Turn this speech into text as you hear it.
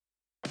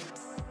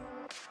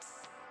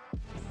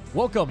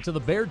Welcome to the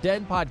Bear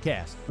Den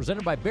Podcast,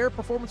 presented by Bear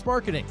Performance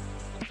Marketing.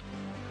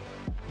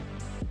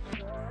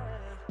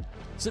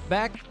 Sit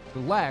back,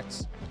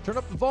 relax, turn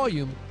up the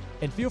volume,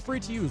 and feel free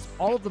to use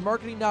all of the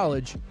marketing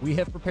knowledge we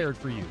have prepared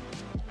for you.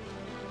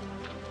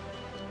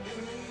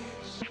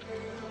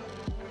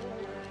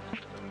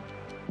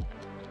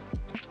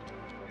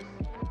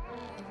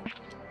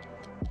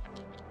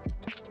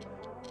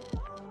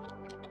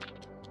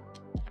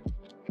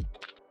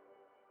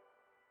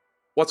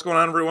 What's going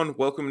on, everyone?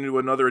 Welcome to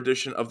another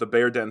edition of the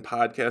Bear Den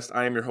Podcast.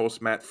 I am your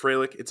host, Matt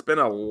Freilich. It's been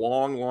a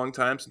long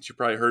time since you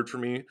probably heard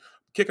from me.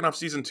 Kicking off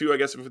season 2, I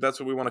guess, if that's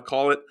what we want to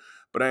call it.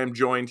 But I am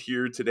joined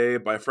here today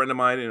by a friend of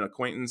mine, an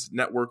acquaintance,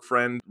 network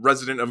friend,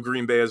 resident of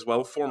Green Bay as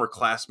well, former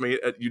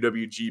classmate at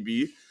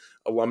UWGB,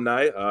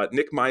 alumni,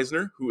 Nick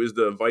Meisner, who is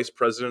the Vice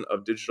President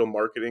of Digital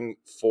Marketing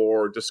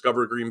for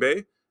Discover Green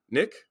Bay.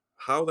 Nick,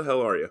 how the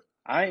hell are you?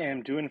 I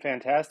am doing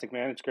fantastic,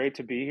 man. It's great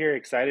to be here.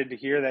 Excited to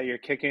hear that you're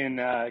kicking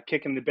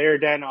the Bear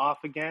Den off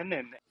again,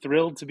 and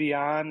thrilled to be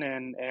on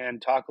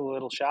and talk a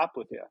little shop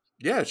with you.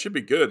 Yeah, it should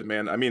be good,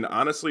 man. I mean,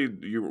 honestly,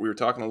 we were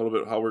talking a little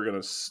bit how we're going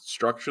to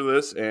structure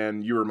this,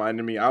 and you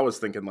reminded me. I was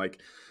thinking, like,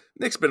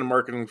 Nick's been in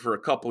marketing for a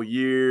couple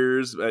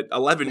years,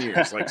 11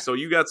 years. Like, so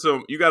you got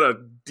a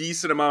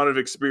decent amount of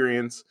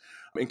experience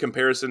in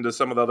comparison to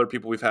some of the other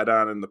people we've had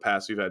on in the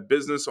past. We've had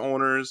business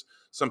owners,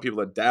 some people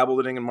that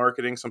dabbled in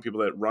marketing, some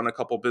people that run a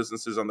couple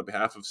businesses on the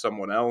behalf of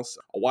someone else,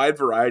 a wide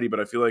variety. But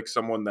I feel like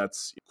someone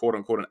that's quote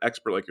unquote an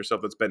expert like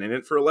yourself that's been in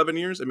it for 11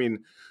 years. I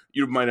mean,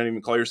 you might not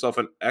even call yourself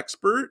an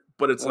expert,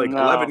 but it's like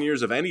No. 11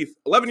 years of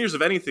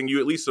anything. You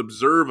at least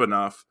observe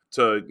enough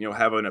to,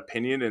 have an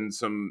opinion and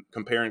some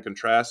compare and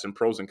contrast and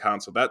pros and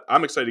cons. So that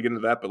I'm excited to get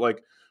into that. But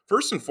like,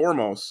 first and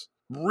foremost,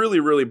 really,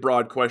 really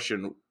broad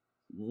question.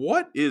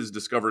 What is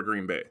Discover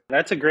Green Bay?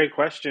 That's a great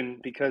question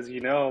because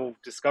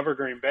Discover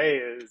Green Bay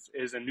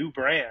is a new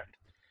brand.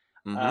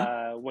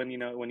 Mm-hmm.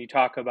 When you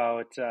talk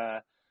about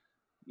how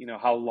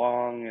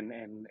long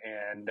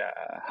and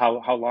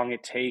how long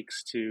it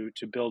takes to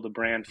build a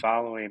brand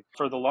following.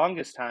 For the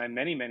longest time,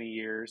 many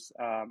years,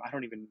 I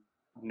don't even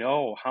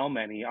know how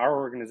many, our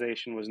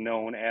organization was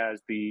known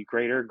as the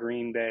Greater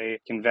Green Bay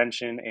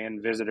Convention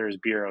and Visitors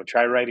Bureau.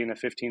 Try writing a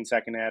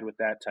 15-second ad with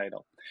that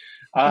title.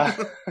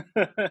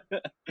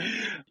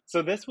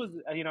 So this was,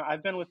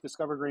 I've been with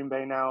Discover Green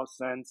Bay now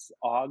since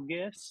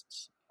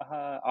August-ish.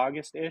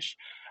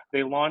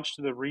 They launched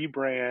the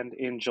rebrand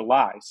in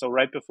July, so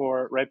right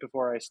before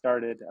I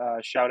started.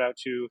 Shout out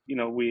to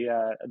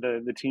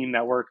the team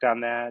that worked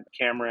on that,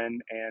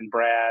 Cameron and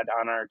Brad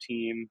on our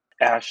team,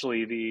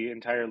 Ashley, the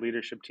entire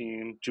leadership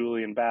team,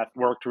 Julie and Beth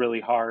worked really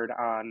hard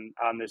on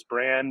this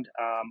brand,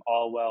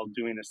 all while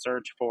doing a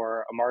search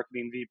for a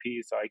marketing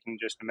VP. So I can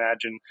just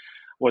imagine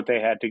what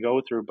they had to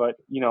go through. But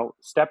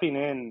stepping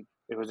in,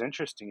 it was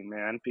interesting,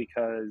 man,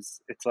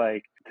 because it's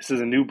like, this is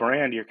a new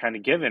brand you're kind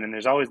of given, and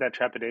there's always that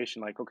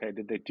trepidation, like, okay,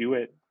 did they do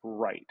it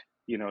right?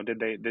 Did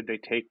they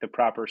take the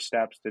proper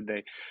steps? Did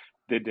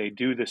they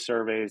do the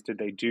surveys? Did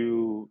they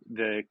do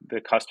the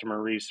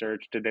customer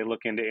research? Did they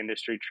look into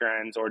industry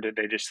trends, or did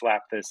they just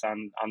slap this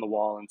on the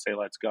wall and say,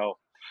 let's go?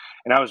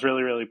 And I was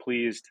really, really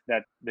pleased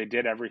that they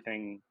did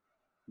everything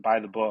by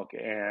the book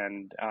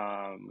and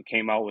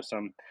came out with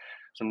some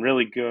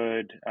really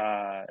good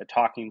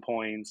talking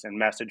points and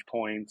message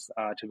points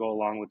to go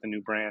along with the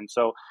new brand.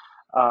 So,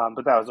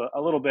 but that was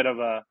a little bit of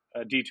a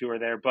detour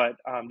there. But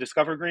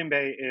Discover Green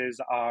Bay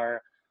is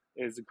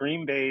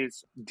Green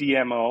Bay's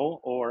DMO,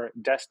 or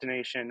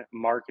Destination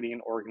Marketing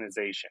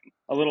Organization.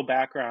 A little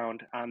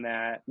background on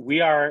that: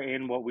 we are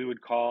in what we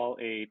would call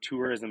a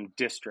tourism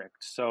district.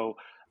 So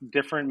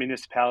different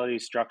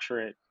municipalities structure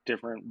it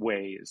different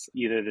ways.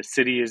 Either the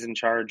city is in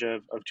charge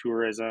of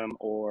tourism,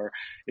 or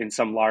in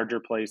some larger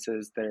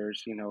places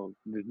there's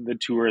the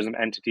tourism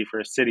entity for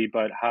a city.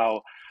 But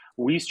how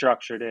we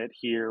structured it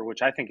here,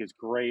 which I think is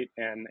great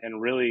and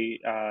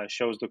really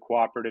shows the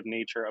cooperative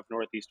nature of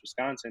Northeast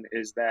Wisconsin,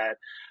 is that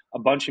a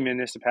bunch of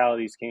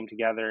municipalities came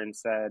together and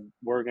said,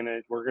 we're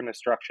gonna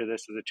structure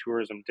this as a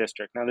tourism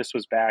district. Now, this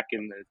was back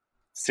in the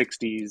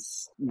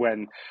 60s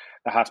when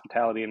the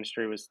hospitality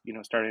industry was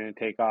starting to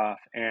take off,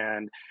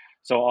 and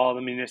so all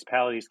the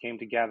municipalities came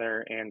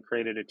together and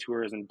created a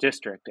tourism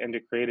district. And to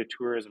create a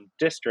tourism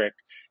district,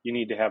 you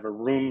need to have a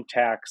room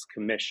tax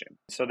commission.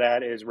 So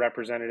that is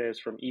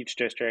representatives from each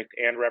district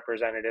and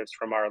representatives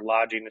from our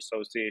lodging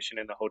association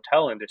in the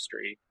hotel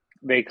industry.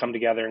 They come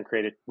together and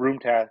create a room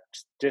tax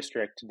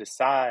district to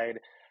decide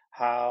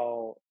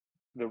how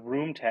the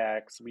room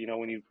tax,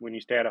 when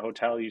you stay at a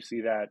hotel, you see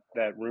that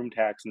room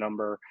tax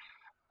number,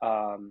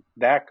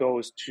 that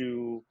goes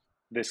to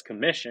this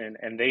commission,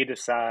 and they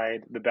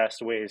decide the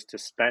best ways to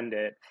spend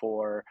it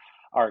for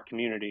our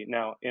community.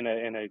 Now, in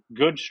a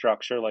good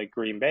structure like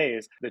Green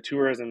Bay's, the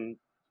tourism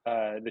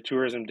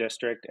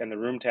district and the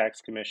room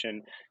tax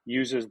commission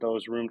uses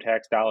those room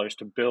tax dollars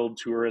to build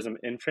tourism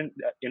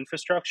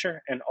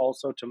infrastructure, and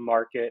also to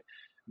market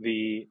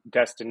the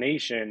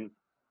destination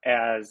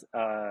as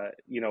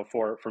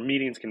for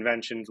meetings,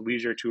 conventions,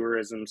 leisure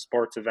tourism,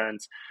 sports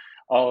events,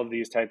 all of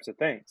these types of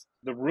things.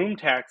 The room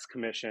tax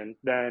commission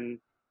then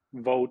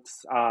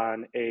votes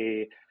on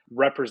a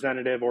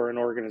representative or an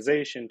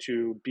organization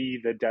to be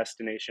the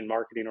destination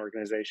marketing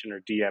organization, or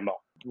DMO.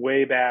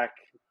 Way back,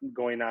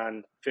 going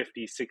on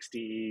 50,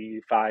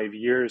 65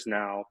 years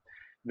now,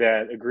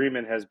 that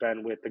agreement has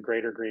been with the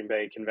Greater Green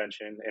Bay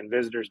Convention and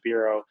Visitors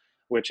Bureau,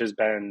 which has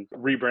been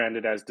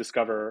rebranded as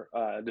Discover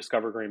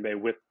Green Bay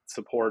with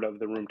support of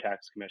the Room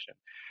Tax Commission.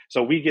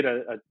 So we get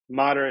a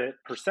moderate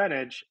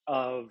percentage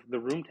of the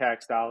room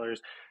tax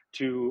dollars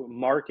to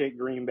market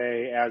Green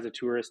Bay as a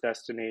tourist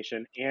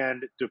destination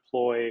and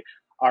deploy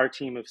our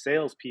team of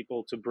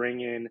salespeople to bring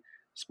in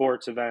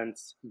sports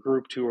events,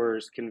 group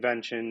tours,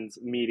 conventions,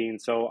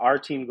 meetings. So our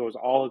team goes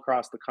all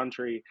across the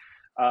country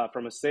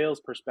from a sales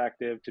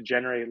perspective to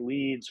generate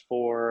leads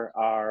for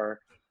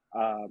our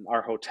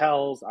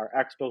hotels, our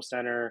expo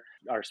center,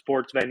 our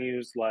sports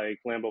venues like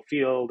Lambeau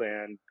Field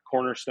and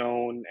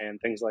Cornerstone and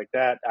things like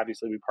that.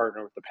 Obviously, we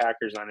partner with the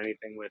Packers on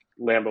anything with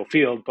Lambeau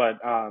Field, but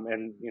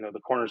and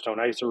the Cornerstone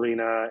Ice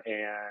Arena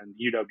and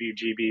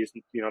UWGB's.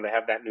 They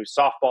have that new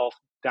softball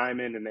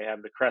diamond, and they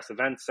have the Crest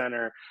Event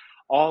Center.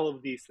 All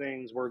of these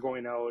things, we're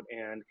going out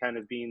and kind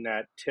of being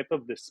that tip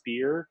of the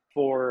spear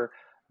for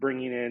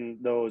bringing in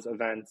those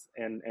events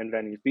and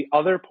venues. The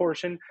other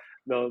portion,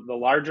 the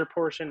larger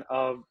portion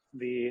of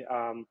the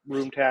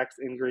room tax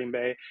in Green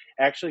Bay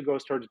actually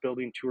goes towards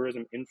building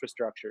tourism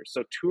infrastructure.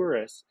 So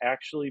tourists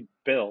actually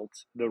built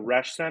the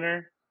Resch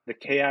Center, the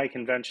KI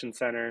Convention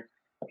Center,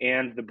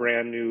 and the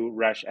brand new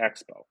Resch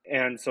Expo.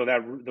 And so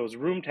that those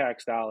room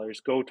tax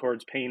dollars go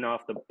towards paying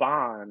off the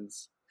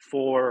bonds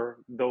for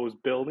those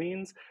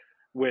buildings,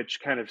 which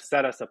kind of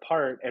set us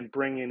apart and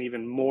bring in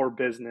even more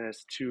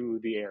business to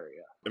the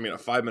area. I mean, a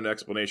 5-minute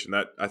explanation,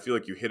 that I feel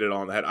like you hit it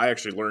on the head. I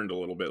actually learned a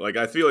little bit. Like,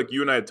 I feel like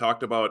you and I had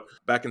talked about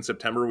back in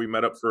September, we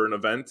met up for an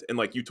event, and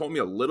like you told me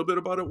a little bit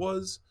about it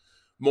was.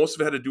 Most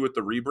of it had to do with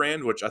the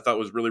rebrand, which I thought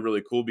was really,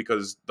 really cool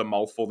because the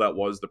mouthful that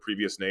was the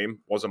previous name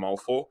was a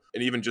mouthful.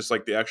 And even just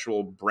like the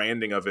actual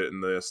branding of it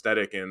and the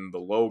aesthetic and the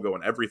logo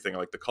and everything,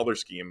 like the color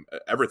scheme,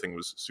 everything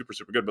was super,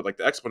 super good. But like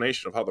the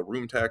explanation of how the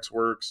room tax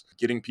works,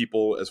 getting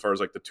people as far as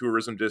like the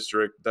tourism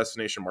district,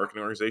 destination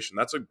marketing organization,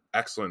 that's an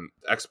excellent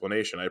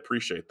explanation. I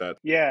appreciate that.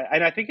 Yeah.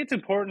 And I think it's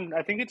important.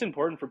 I think it's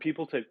important for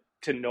people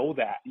to know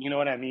that, you know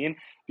what I mean?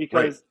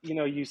 Because,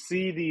 right. You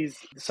see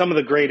some of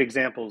the great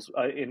examples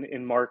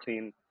in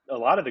marketing. A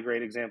lot of the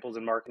great examples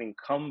in marketing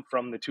come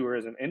from the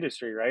tourism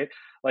industry, right?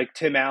 Like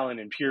Tim Allen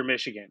in Pure,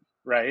 Michigan,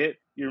 right?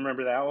 You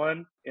remember that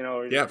one?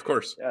 Yeah, of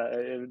course.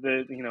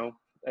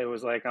 It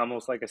was like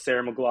almost like a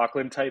Sarah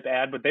McLachlan type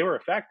ad, but they were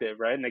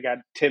effective, right? And they got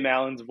Tim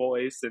Allen's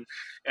voice,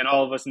 and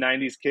all of us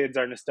 90s kids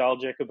are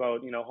nostalgic about,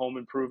 home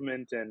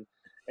improvement and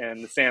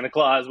the Santa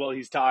Claus while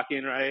he's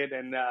talking, right?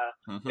 And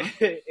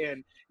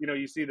and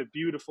you see the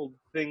beautiful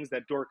things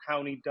that Door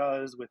County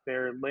does with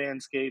their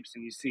landscapes,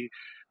 and you see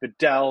the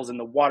Dells and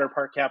the water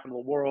park capital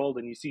of the world,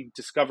 and you see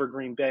Discover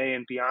Green Bay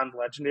and Beyond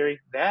Legendary.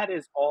 That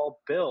is all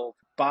built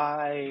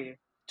by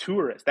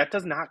tourists. That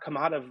does not come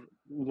out of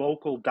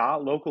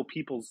local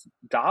people's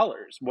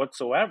dollars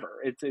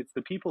whatsoever. It's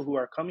the people who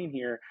are coming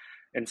here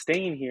and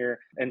staying here,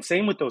 and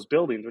same with those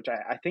buildings, which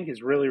I think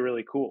is really,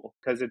 really cool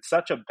because it's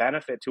such a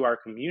benefit to our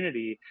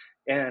community,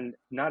 and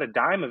not a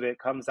dime of it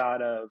comes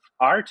out of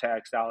our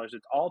tax dollars.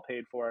 It's all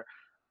paid for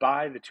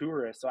by the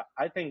tourists. So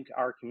I think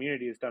our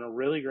community has done a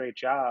really great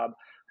job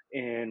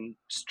in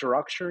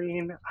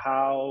structuring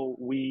how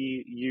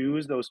we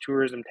use those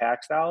tourism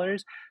tax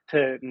dollars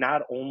to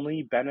not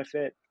only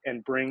benefit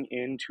and bring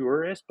in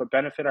tourists, but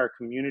benefit our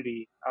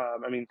community.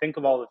 Think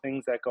of all the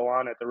things that go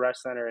on at the Resch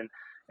Center and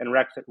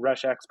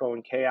Resch Expo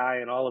and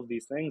KI and all of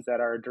these things that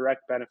are a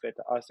direct benefit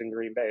to us in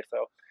Green Bay.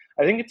 So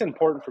I think it's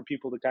important for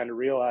people to kind of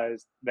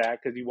realize that,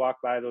 because you walk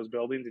by those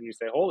buildings and you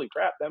say, holy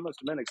crap, that must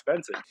have been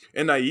expensive.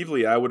 And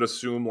naively, I would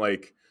assume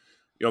like,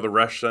 the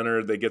Resch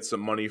Center, they get some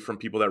money from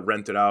people that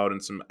rent it out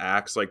and some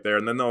acts like there.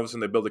 And then all of a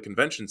sudden they build a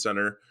convention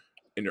center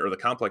or the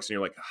complex, and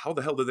you're like, how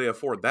the hell did they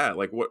afford that?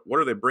 Like, what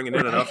are they bringing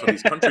in enough of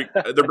these country?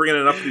 They're bringing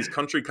in enough of these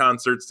country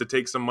concerts to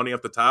take some money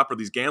off the top, or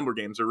these gambler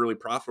games are really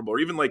profitable, or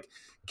even like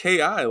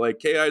KI. Like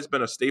KI has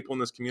been a staple in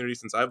this community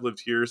since I've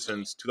lived here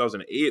since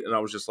 2008, and I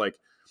was just like,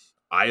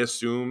 I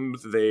assumed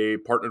they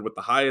partnered with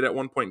the Hyatt at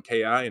one point in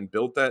KI and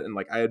built that, and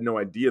like I had no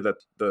idea that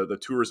the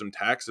tourism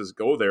taxes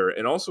go there.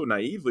 And also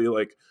naively,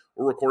 like,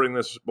 we're recording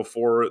this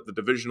before the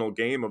divisional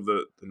game of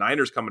the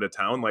Niners coming to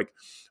town. Like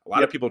a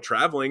lot of people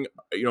traveling,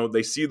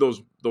 they see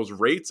those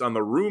rates on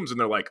the rooms and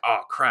they're like,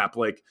 oh crap,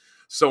 like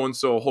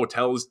so-and-so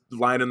hotels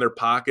lining their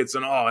pockets.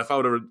 And if I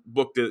would have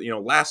booked it,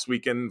 last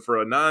weekend for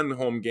a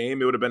non-home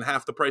game, it would have been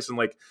half the price. And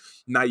like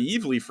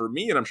naively for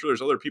me, and I'm sure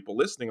there's other people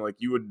listening, like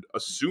you would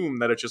assume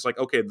that it's just like,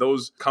 okay,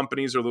 those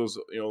companies or those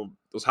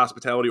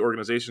hospitality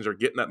organizations are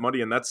getting that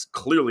money. And that's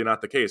clearly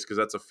not the case, because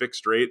that's a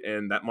fixed rate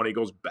and that money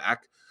goes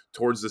back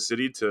towards the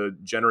city to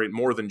generate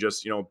more than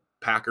just,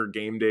 Packer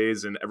game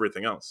days and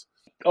everything else.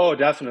 Oh,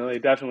 definitely.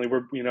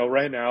 We're,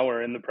 right now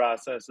we're in the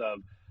process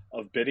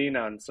of bidding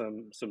on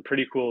some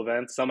pretty cool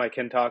events. Some I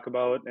can talk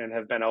about and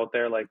have been out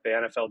there, like the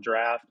NFL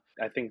draft.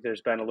 I think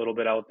there's been a little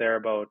bit out there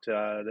about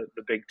the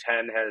Big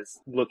Ten has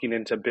looking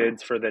into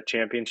bids for the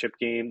championship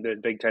game, the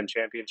Big Ten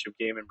championship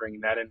game, and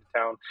bringing that into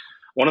town.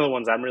 One of the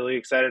ones I'm really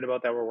excited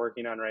about that we're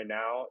working on right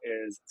now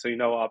is, so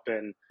up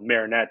in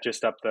Marinette,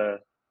 just up the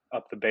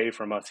bay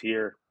from us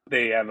here,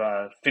 they have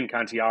a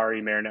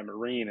Fincantieri Marinette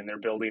Marine, and they're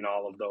building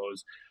all of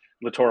those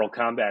littoral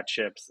combat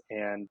ships,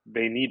 and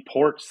they need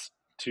ports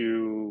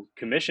to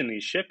commission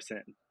these ships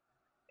in.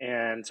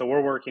 And so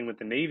we're working with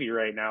the Navy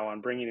right now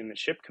on bringing in the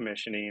ship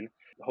commissioning,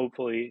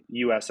 hopefully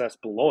USS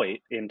Beloit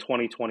in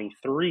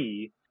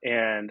 2023.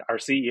 And our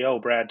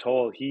CEO, Brad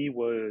Toll, he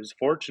was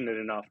fortunate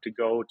enough to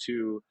go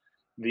to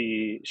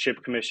the ship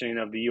commissioning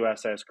of the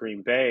USS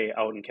Green Bay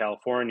out in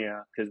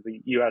California, because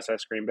the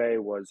USS Green Bay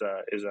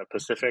is a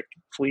Pacific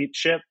Fleet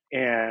ship.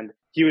 And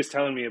he was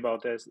telling me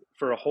about this.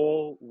 For a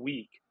whole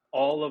week,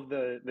 all of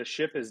the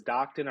ship is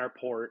docked in our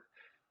port.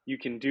 You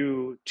can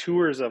do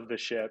tours of the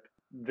ship.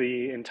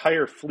 The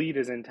entire fleet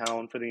is in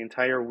town for the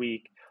entire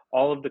week.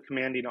 All of the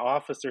commanding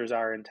officers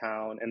are in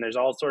town, and there's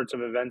all sorts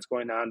of events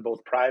going on,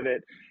 both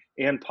private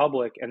and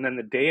public. And then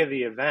the day of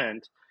the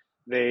event,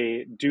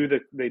 they do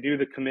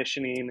the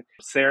commissioning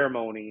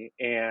ceremony,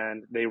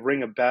 and they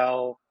ring a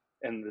bell,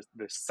 and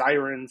the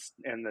sirens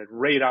and the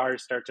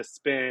radars start to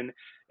spin,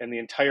 and the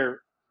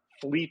entire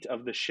fleet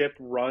of the ship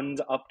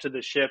runs up to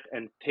the ship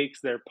and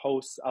takes their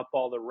posts up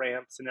all the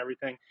ramps and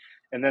everything.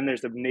 And then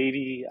there's a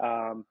Navy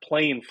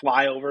plane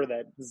flyover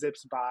that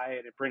zips by,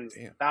 and it brings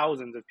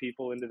thousands of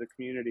people into the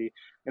community.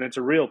 And it's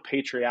a real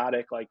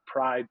patriotic,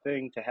 pride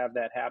thing to have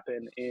that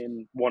happen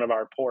in one of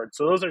our ports.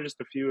 So those are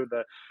just a few of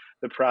the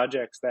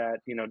projects that,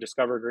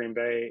 Discover Green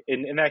Bay,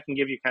 and that can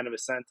give you kind of a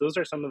sense. Those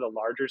are some of the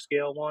larger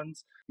scale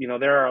ones.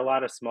 There are a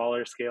lot of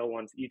smaller scale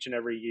ones each and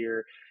every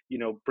year,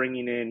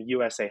 bringing in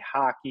USA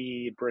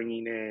Hockey,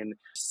 bringing in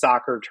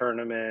soccer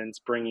tournaments,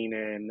 bringing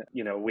in,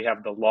 we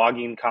have the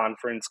logging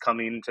conference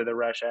coming to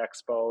the Resch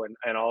Expo,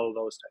 and all of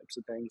those types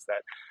of things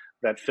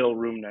that fill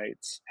room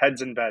nights,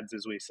 heads and beds,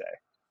 as we say.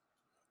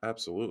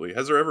 Absolutely.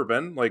 Has there ever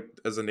been,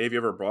 has the Navy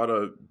ever brought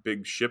a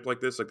big ship like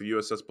this, like the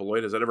USS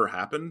Beloit? Has that ever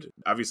happened?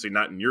 Obviously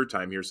not in your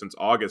time here since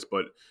August,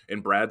 but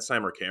in Brad's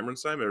time or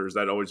Cameron's time, or has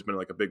that always been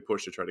a big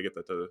push to try to get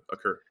that to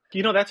occur?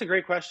 That's a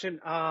great question.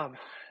 I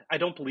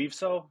don't believe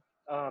so.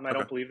 I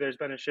don't believe there's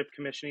been a ship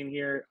commissioning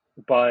here,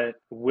 but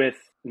with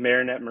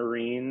Marinette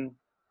Marine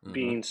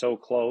being so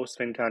close,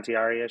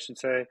 Fincantieri, I should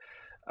say,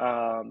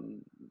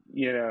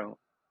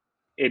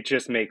 it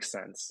just makes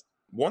sense.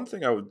 One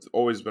thing I've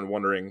always been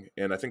wondering,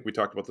 and I think we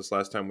talked about this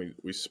last time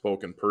we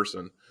spoke in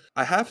person,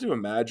 I have to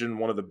imagine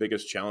one of the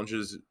biggest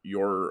challenges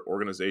your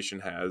organization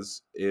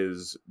has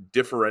is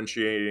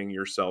differentiating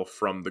yourself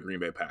from the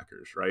Green Bay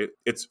Packers, right?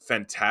 It's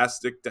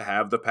fantastic to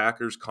have the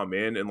Packers come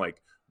in and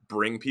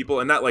bring people,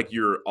 and not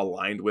you're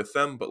aligned with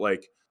them, but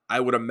I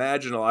would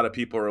imagine a lot of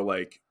people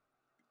are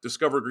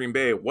Discover Green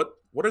Bay,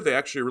 what are they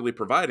actually really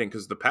providing?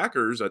 Because the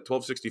Packers at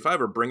 1265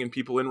 are bringing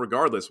people in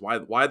regardless.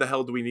 Why the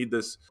hell do we need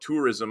this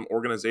tourism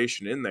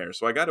organization in there?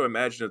 So I got to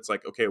imagine it's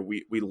okay,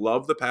 we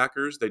love the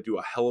Packers. They do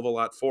a hell of a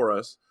lot for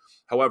us.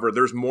 However,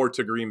 there's more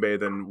to Green Bay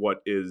than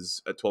what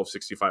is at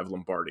 1265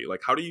 Lombardi.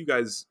 How do you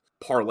guys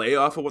parlay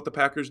off of what the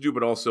Packers do,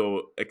 but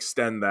also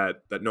extend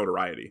that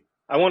notoriety?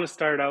 I want to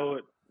start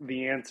out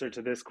the answer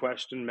to this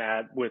question,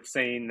 Matt, with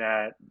saying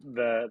that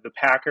the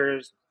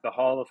Packers, the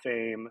Hall of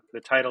Fame,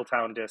 the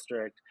Titletown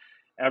District,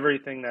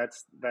 everything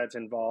that's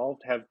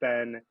involved have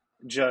been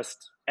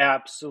just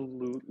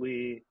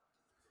absolutely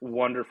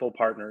wonderful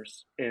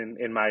partners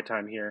in my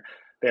time here.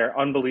 They're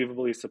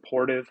unbelievably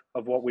supportive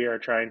of what we are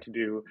trying to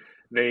do.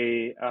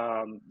 They,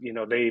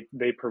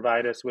 they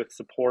provide us with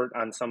support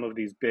on some of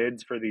these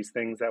bids for these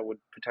things that would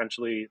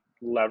potentially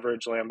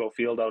leverage Lambeau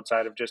Field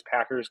outside of just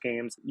Packers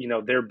games.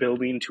 They're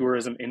building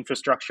tourism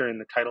infrastructure in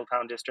the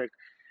Titletown District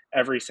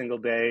every single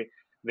day.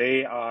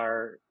 They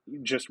are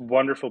just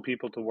wonderful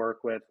people to work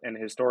with. And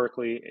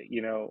historically,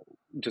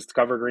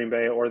 Discover Green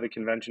Bay or the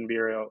Convention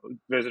Bureau,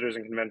 Visitors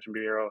and Convention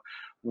Bureau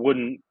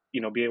wouldn't,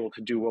 be able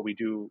to do what we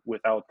do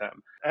without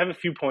them. I have a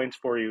few points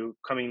for you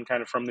coming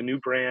kind of from the new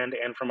brand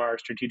and from our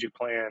strategic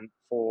plan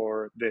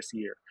for this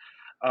year.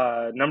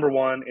 Number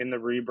one, in the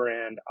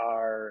rebrand,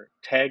 our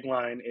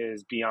tagline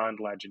is Beyond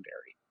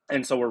Legendary.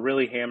 And so we're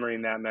really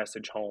hammering that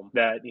message home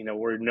that,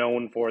 we're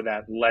known for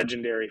that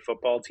legendary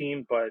football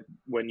team, but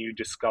when you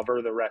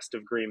discover the rest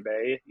of Green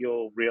Bay,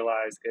 you'll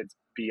realize it's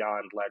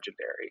beyond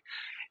legendary.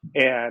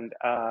 And,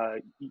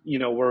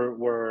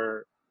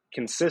 we're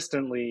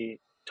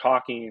consistently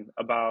talking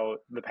about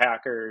the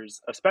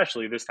Packers,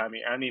 especially this time of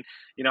year. I mean,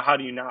 how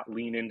do you not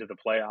lean into the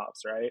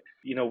playoffs, right?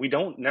 We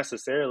don't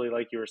necessarily,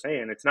 like you were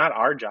saying, it's not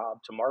our job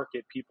to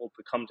market people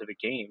to come to the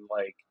game.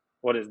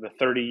 What is the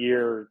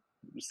 30-year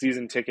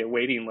season ticket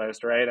waiting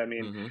list, right? I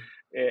mean,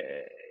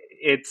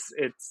 it's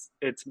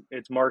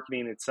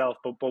marketing itself.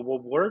 But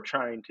what we're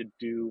trying to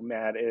do,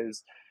 Matt,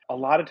 is a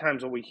lot of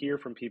times what we hear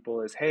from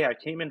people is, hey, I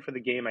came in for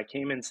the game. I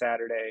came in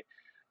Saturday,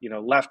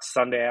 left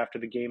Sunday after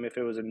the game if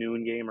it was a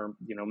noon game, or,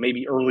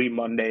 maybe early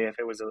Monday if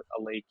it was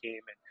a late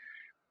game.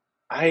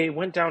 And I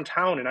went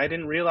downtown and I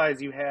didn't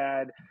realize you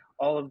had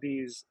all of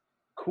these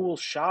cool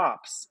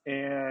shops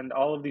and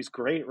all of these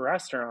great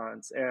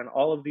restaurants and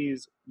all of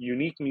these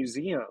unique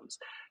museums.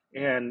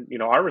 And,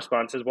 our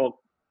response is, well,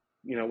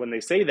 when they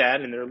say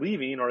that and they're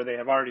leaving or they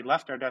have already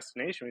left our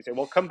destination, we say,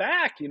 well, come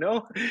back,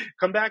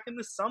 come back in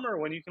the summer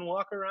when you can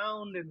walk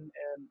around and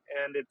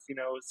it's,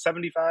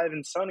 75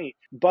 and sunny.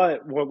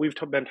 But what we've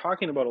been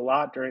talking about a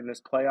lot during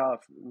this playoff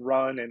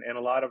run and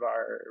a lot of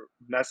our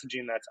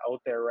messaging that's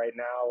out there right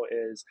now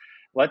is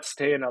let's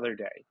stay another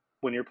day.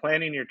 When you're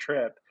planning your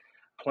trip,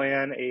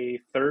 plan a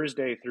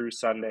Thursday through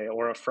Sunday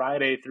or a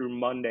Friday through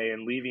Monday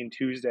and leaving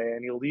Tuesday,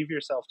 and you'll leave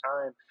yourself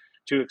time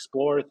to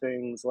explore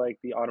things like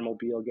the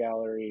Automobile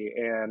Gallery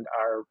and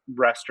our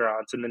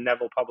restaurants and the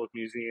Neville Public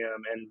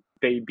Museum and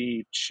Bay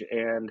Beach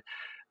and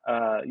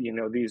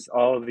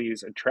all of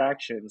these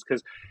attractions.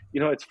 Because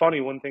it's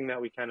funny, one thing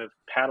that we kind of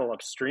paddle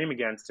upstream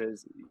against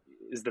is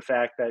the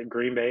fact that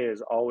Green Bay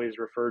is always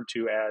referred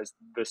to as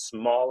the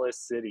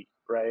smallest city,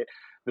 right?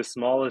 The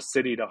smallest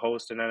city to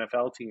host an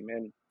NFL team.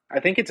 And I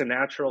think it's a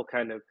natural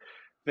kind of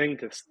thing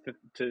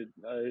to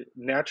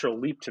natural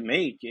leap to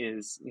make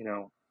is,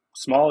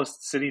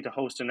 smallest city to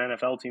host an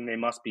NFL team, they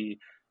must be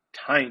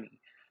tiny.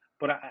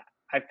 But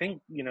I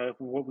think,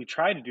 what we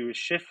try to do is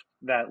shift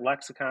that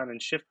lexicon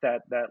and shift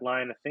that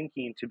line of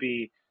thinking to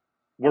be,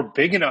 we're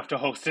big enough to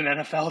host an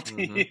NFL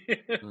team.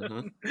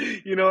 Mm-hmm.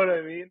 You know what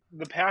I mean?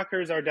 The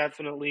Packers are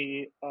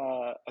definitely,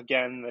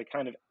 again, the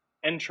kind of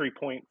entry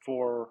point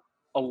for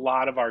a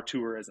lot of our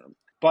tourism.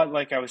 But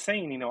like I was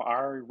saying,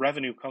 our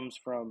revenue comes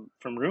from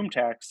room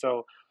tax.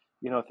 So,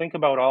 think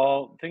about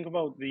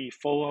the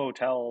full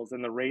hotels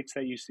and the rates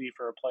that you see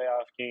for a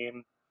playoff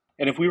game.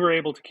 And if we were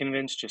able to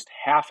convince just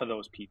half of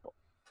those people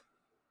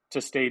to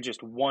stay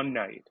just one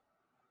night,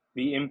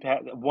 the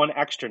impact, one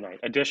extra night,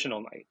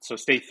 additional night, so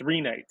stay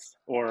 3 nights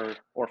or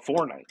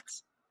 4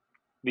 nights,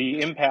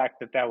 the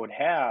impact that would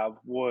have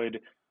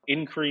would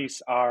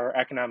increase our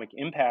economic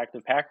impact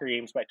of Packer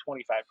games by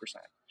 25%.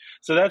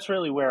 So that's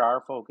really where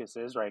our focus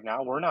is right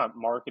now. We're not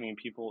marketing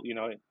people,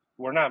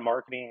 we're not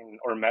marketing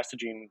or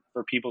messaging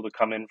for people to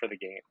come in for the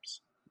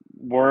games.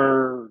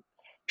 We're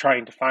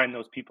trying to find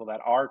those people that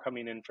are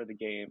coming in for the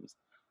games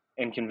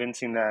and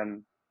convincing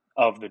them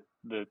of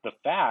the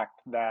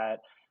fact that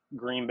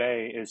Green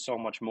Bay is so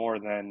much more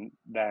than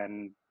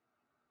I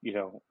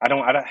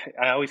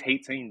always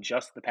hate saying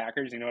just the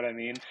Packers, you know what I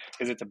mean?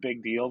 Because it's a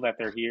big deal that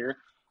they're here.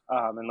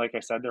 And like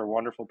I said, they're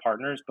wonderful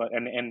partners. But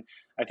and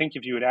I think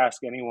if you would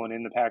ask anyone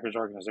in the Packers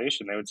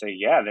organization, they would say,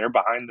 yeah, they're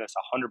behind this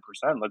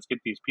 100%. Let's get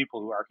these people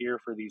who are here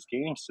for these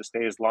games to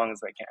stay as long as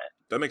they can.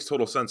 That makes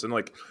total sense. And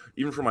like,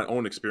 even from my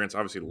own experience,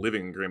 obviously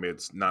living in Green Bay,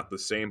 it's not the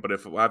same. But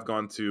if I've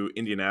gone to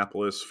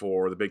Indianapolis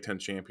for the Big Ten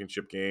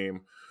championship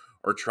game,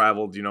 or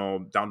traveled,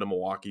 down to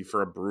Milwaukee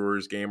for a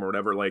Brewers game or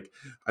whatever, like,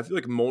 I feel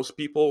like most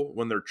people,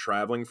 when they're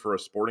traveling for a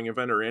sporting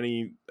event or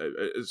any,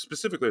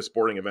 specifically a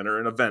sporting event or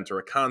an event or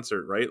a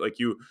concert, right? Like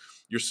you're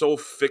so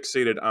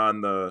fixated on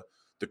the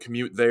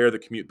commute there, the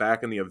commute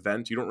back, and the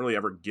event, you don't really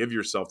ever give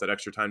yourself that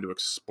extra time to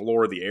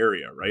explore the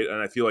area, right?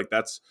 And I feel like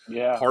that's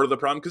part of the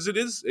problem, because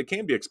it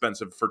can be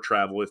expensive for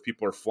travel if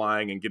people are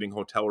flying and getting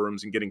hotel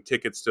rooms and getting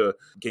tickets to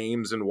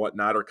games and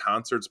whatnot or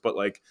concerts. But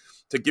like,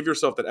 to give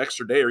yourself that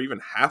extra day or even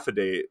half a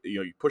day,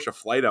 you push a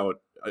flight out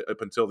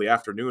up until the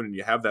afternoon, and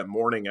you have that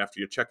morning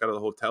after you check out of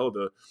the hotel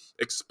to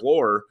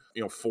explore,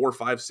 4,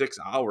 5, 6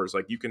 hours.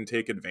 Like, you can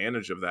take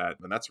advantage of that,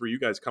 and that's where you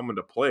guys come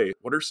into play.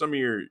 What are some of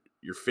your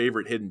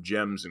favorite hidden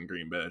gems in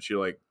Green Bay that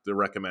you like to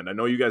recommend? I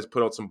know you guys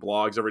put out some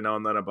blogs every now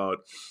and then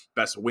about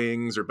best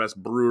wings or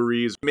best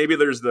breweries. Maybe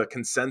there's the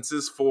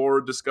consensus for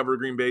Discover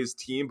Green Bay's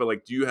team, but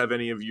like, do you have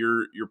any of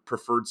your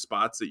preferred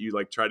spots that you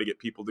like try to get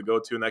people to go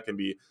to? And that can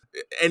be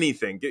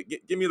anything.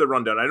 Give me the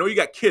rundown. I know you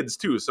got kids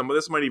too. Some of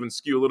this might even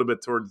skew a little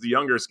bit towards the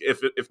younger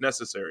if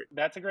necessary.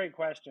 That's a great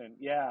question.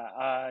 Yeah.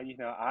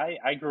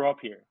 I grew up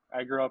here.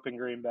 I grew up in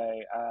Green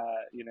Bay.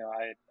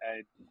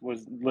 I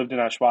lived in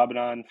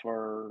Ashwaubenon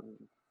for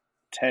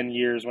 10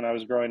 years when I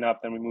was growing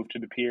up. Then we moved to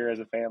De Pere as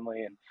a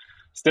family, and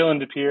still in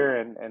De Pere.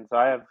 And so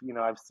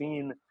I've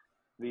seen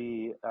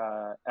the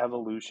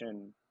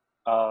evolution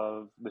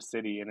of the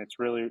city, and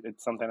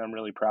it's something I'm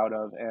really proud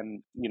of.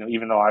 And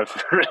even though I've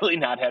really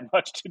not had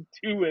much to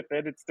do with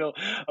it, it's still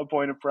a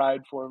point of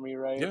pride for me,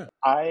 right? Yeah.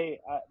 I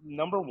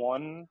number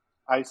one,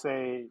 I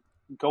say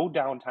go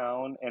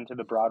downtown and to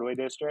the Broadway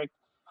district.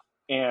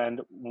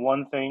 And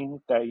one thing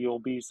that you'll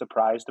be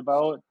surprised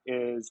about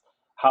is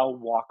how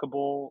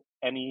walkable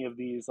any of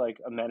these like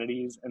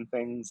amenities and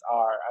things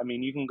are. I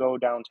mean, you can go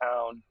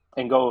downtown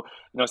and go,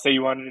 say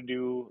you wanted to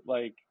do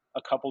like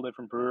a couple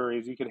different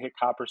breweries. You could hit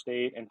Copper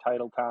State and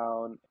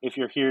Titletown. If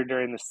you're here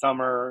during the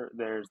summer,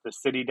 there's the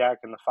City Deck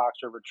and the Fox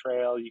River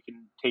Trail. You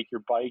can take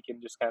your bike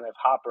and just kind of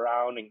hop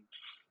around and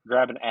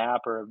grab an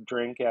app or a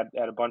drink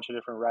at a bunch of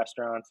different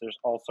restaurants. There's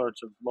all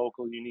sorts of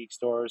local unique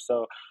stores.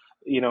 So,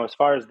 as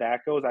far as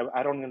that goes,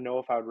 I don't even know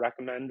if I would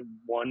recommend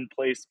one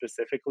place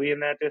specifically in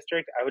that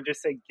district. I would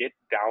just say get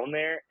down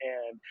there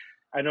and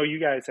I know you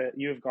guys,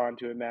 you have gone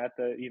to it, Matt,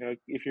 that,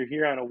 if you're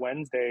here on a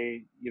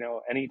Wednesday,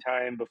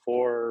 anytime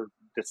before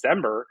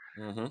December,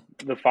 Mm-hmm.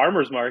 the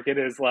farmer's market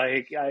is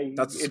like,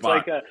 That's the it's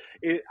spot.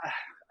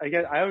 like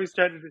I always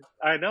try to,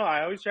 I know,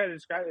 I always try to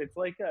describe it. It's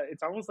like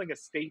it's almost like a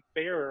state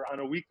fair on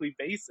a weekly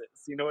basis.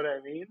 You know what I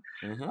mean?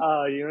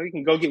 Mm-hmm. You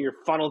can go get your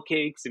funnel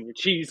cakes and your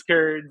cheese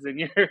curds and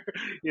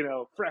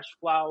your, fresh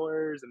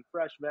flowers and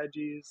fresh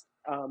veggies.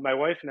 My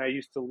wife and I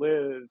used to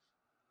live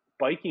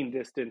biking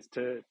distance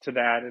to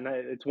that, and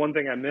it's one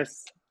thing I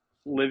miss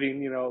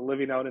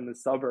living out in the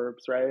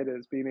suburbs, right,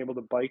 is being able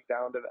to bike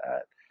down to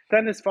that.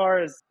 Then as far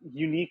as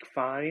unique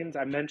finds,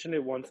 I mentioned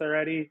it once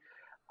already.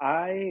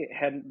 I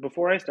had,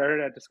 before I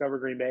started at Discover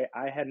Green Bay,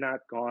 I had not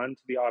gone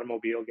to the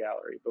automobile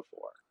gallery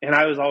before, and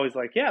I was always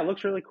like, yeah, it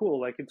looks really cool,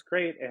 like it's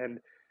great. And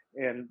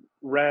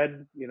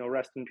Red,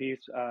 rest in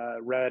peace,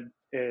 Red,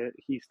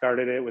 he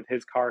started it with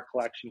his car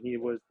collection. He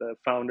was the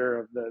founder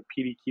of the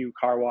PDQ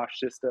car wash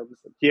systems.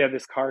 He had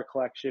this car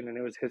collection, and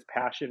it was his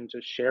passion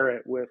to share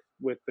it with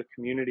the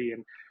community.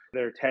 And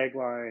their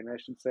tagline, I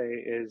should say,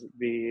 is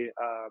the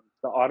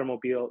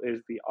automobile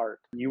is the art.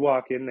 You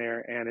walk in there,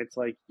 and it's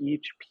like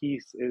each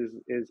piece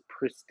is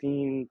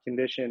pristine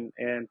condition,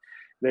 and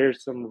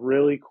there's some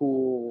really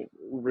cool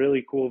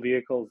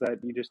vehicles that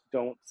you just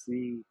don't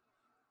see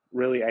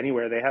really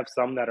anywhere. They have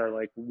some that are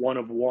like one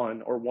of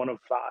one or one of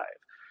five.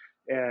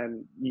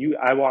 And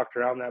I walked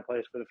around that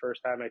place for the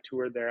first time. I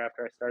toured there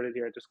after I started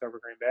here at Discover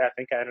Green Bay. I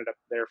think I ended up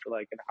there for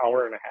like an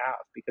hour and a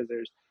half, because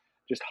there's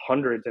just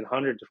hundreds and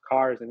hundreds of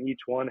cars, and each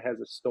one has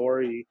a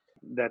story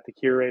that the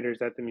curators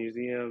at the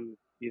museum,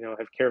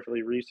 have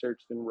carefully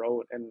researched and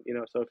wrote. And,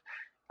 so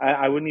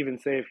I wouldn't even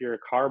say if you're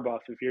a car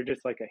buff, if you're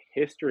just like a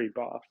history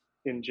buff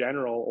in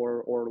general,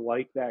 or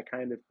like that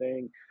kind of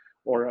thing,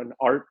 or an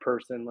art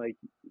person, like,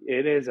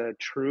 it is a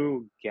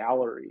true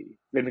gallery.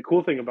 And the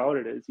cool thing about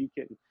it is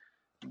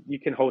you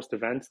can host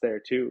events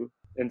there too.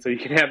 And so you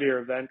can have your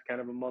event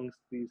kind of amongst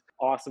these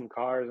awesome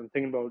cars. I'm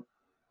thinking about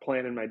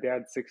planning my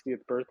dad's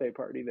 60th birthday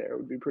party there. It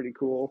would be pretty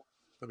cool.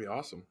 That'd be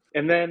awesome.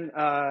 And then,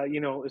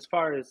 as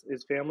far as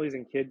families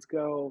and kids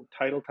go,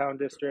 Titletown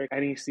District,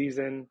 any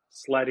season,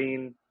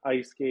 sledding,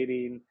 ice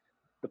skating,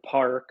 the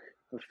park,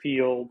 the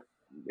field.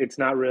 It's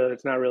not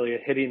really a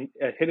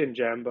hidden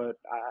gem, but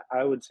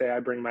I would say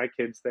I bring my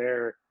kids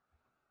there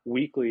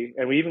weekly,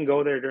 and we even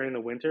go there during the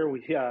winter.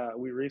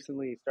 We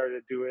recently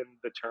started doing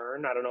the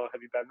Turn. I don't know,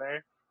 have you been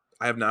there?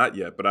 I have not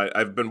yet, but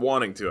I've been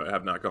wanting to. I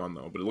have not gone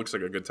though, but it looks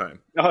like a good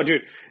time. Oh,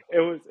 dude,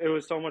 it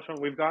was so much fun.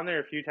 We've gone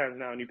there a few times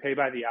now, and you pay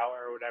by the hour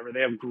or whatever.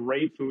 They have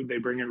great food. They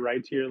bring it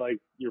right to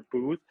your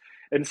booth,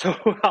 and so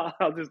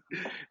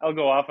I'll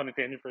go off on a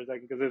tangent for a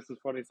second because this is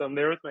funny. So I'm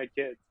there with my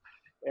kids,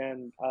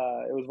 and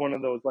it was one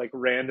of those like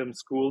random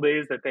school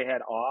days that they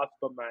had off,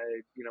 but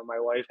my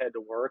wife had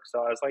to work, so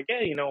I was like,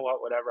 hey, you know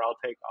what, whatever, I'll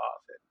take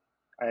off.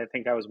 And I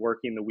think I was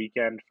working the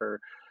weekend for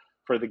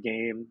the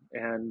game,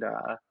 and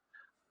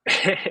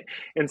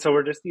and so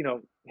we're just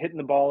hitting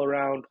the ball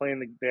around,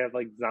 playing they have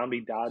like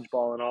zombie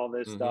dodgeball and all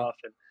this stuff,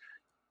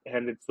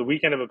 and it's the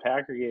weekend of a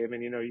Packer game,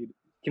 and you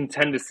can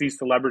tend to see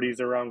celebrities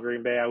around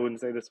Green Bay. I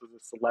wouldn't say this was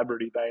a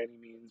celebrity by any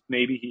means.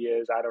 Maybe he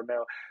is, I don't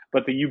know.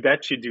 But the You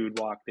Betcha dude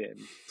walked in.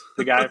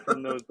 The guy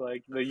from those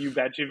like the You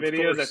Betcha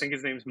videos. I think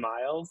his name's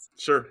Miles.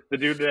 Sure. The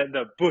dude that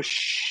the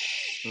Bush.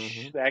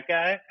 That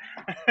guy.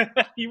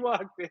 He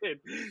walked in.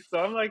 So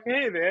I'm like,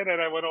 hey man,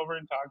 and I went over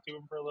and talked to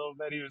him for a little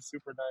bit. He was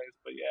super nice.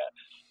 But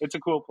yeah, it's a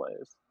cool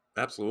place.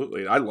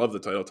 Absolutely. I love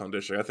the Titletown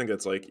District. I think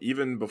it's like,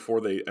 even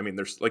before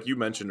there's, like you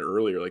mentioned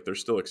earlier, like they're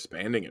still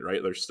expanding it,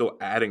 right? They're still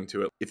adding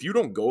to it. If you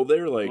don't go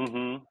there like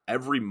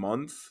every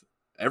month,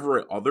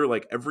 every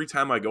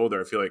time I go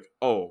there, I feel like,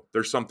 oh,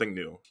 there's something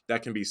new.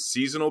 That can be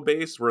seasonal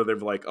based, where they're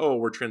like, oh,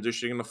 we're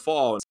transitioning into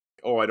fall. And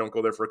oh, I don't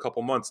go there for a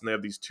couple months, and they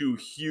have these two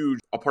huge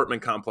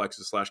apartment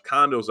complexes /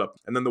 condos up.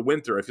 And then the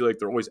winter, I feel like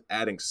they're always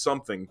adding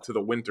something to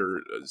the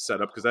winter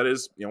setup, because that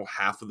is,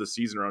 half of the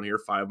season around here,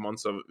 5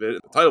 months of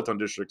it. The Titletown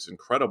District's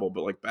incredible,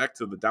 but like back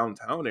to the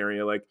downtown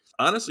area, like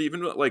honestly,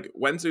 even like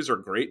Wednesdays are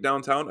great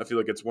downtown. I feel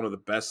like it's one of the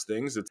best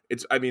things.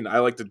 I mean, I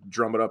like to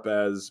drum it up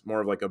as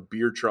more of like a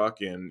beer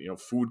truck and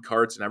food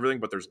carts and everything,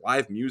 but there's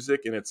live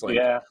music, and it's like,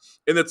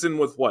 and it's in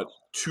with what,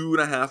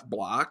 2.5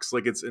 blocks,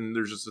 like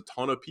there's just a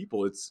ton of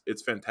people. It's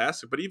fantastic.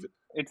 But even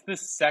it's the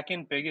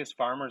second biggest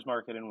farmers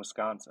market in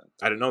Wisconsin.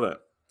 I didn't know that.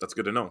 That's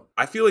good to know.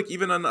 I feel like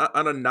even on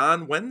a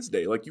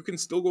non-Wednesday, like you can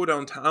still go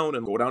downtown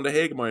and go down to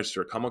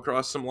Hagemeister, come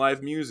across some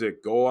live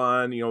music, go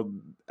on,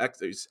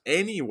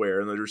 anywhere,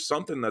 and there's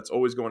something that's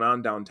always going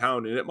on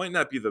downtown. And it might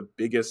not be the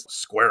biggest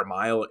square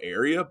mile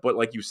area, but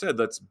like you said,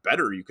 that's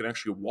better. You can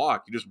actually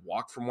walk. You just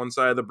walk from one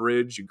side of the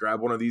bridge, you grab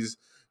one of these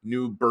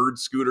new bird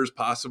scooters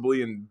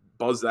possibly and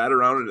buzz that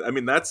around. I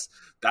mean, that's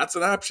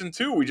an option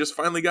too. We just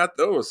finally got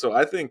those. So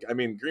I think,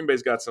 Green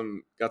Bay's got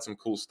some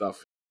cool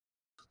stuff.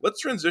 let's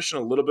transition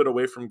a little bit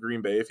away from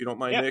Green Bay, if you don't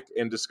mind, Yeah. Nick,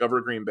 and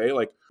Discover Green Bay.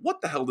 Like,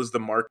 what the hell does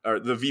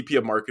the VP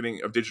of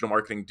marketing of digital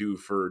marketing do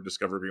for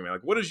Discover Green Bay?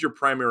 Like, what is your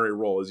primary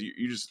role? Is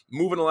you just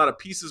moving a lot of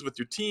pieces with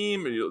your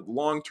team,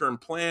 long term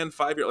plan,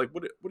 5 year? Like,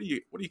 what do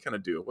you kind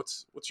of do?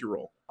 What's your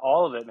role?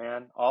 All of it,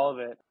 man. All of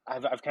it.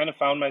 I've kind of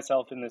found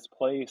myself in this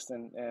place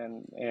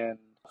and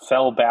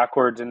fell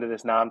backwards into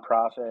this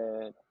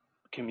nonprofit,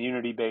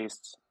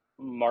 community-based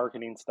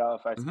marketing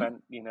stuff. I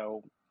spent,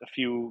 a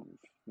few,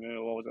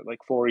 what was it, like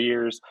 4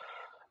 years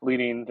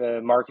leading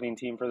the marketing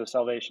team for the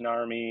Salvation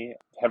Army.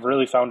 Have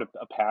really found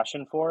a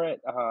passion for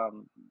it.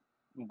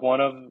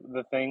 One of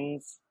the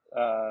things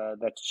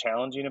that's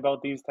challenging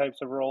about these types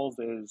of roles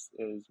is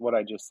what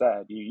I just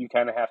said. You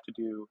kind of have to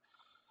do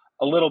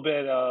a little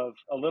bit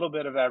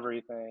of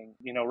everything.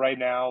 Right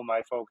now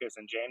my focus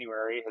in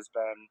January has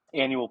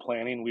been annual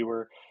planning. We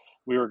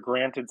were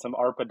granted some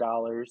ARPA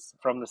dollars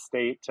from the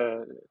state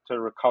to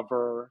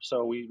recover,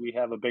 so we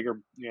have a bigger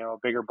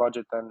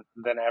budget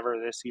than ever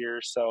this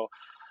year. So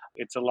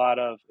it's a lot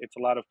of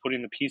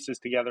putting the pieces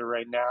together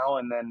right now,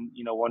 and then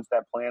once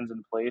that plan's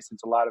in place,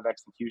 it's a lot of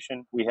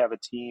execution. We have a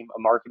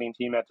marketing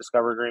team at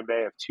Discover Green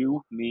Bay of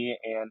two, me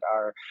and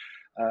our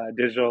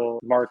digital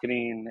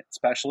marketing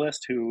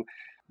specialist, who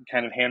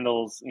kind of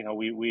handles,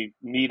 we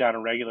meet on a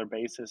regular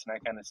basis, and I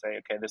kind of say,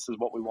 okay, this is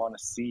what we want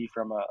to see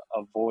from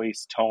a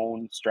voice,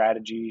 tone,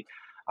 strategy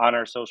on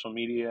our social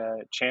media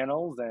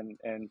channels,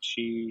 and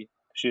she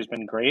has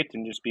been great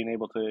in just being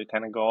able to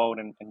kind of go out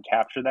and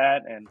capture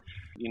that. And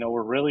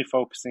we're really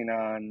focusing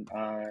on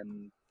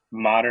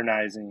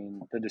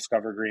modernizing the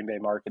Discover Green Bay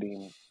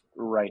marketing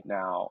right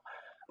now.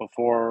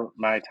 Before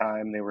my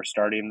time, they were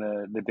starting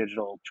the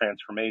digital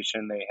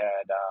transformation. They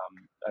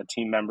had a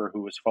team member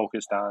who was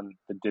focused on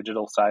the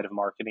digital side of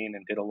marketing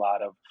and did a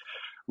lot of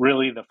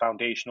really the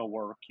foundational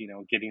work,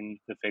 getting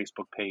the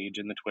Facebook page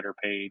and the Twitter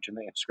page and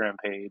the Instagram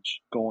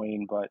page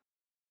going, but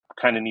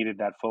kind of needed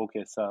that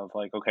focus of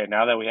like, okay,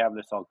 now that we have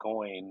this all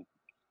going,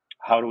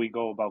 how do we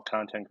go about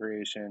content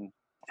creation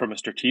from a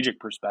strategic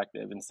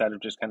perspective instead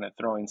of just kind of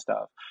throwing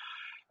stuff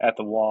at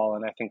the wall?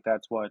 And I think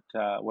that's what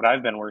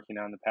I've been working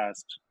on the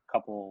past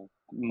couple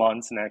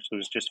months, and actually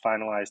was just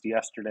finalized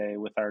yesterday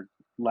with our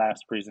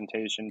last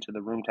presentation to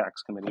the room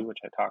tax committee, which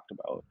I talked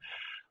about,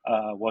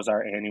 was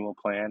our annual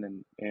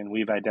plan. And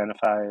we've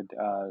identified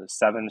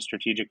 7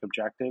 strategic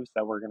objectives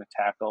that we're going to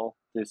tackle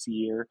this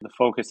year. The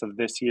focus of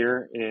this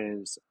year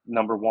is,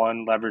 number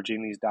one,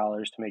 leveraging these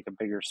dollars to make a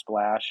bigger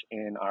splash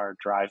in our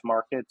drive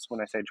markets.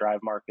 When I say drive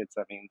markets,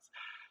 that means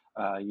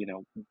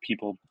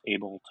people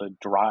able to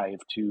drive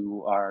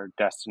to our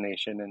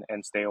destination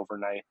and stay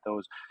overnight.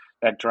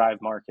 That drive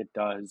market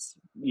does,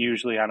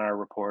 usually on our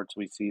reports,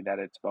 we see that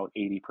it's about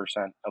 80%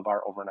 of our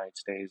overnight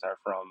stays are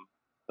from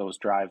those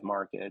drive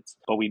markets.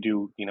 But we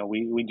do,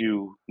 we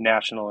do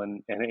national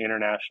and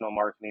international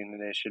marketing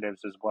initiatives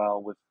as well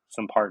with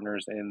some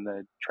partners in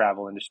the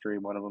travel industry.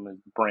 One of them is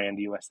Brand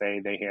USA.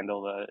 They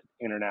handle the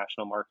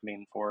international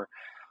marketing for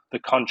the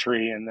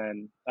country, and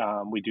then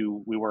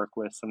we work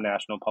with some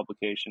national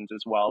publications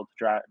as well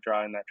to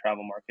draw in that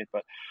travel market.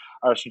 But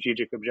our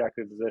strategic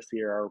objectives this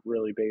year are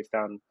really based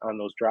on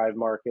those drive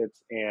markets,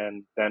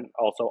 and then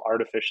also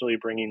artificially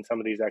bringing some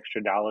of these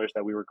extra dollars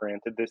that we were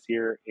granted this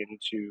year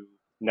into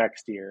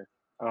next year.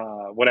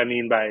 What I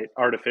mean by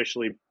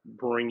artificially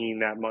bringing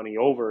that money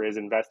over is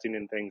investing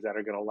in things that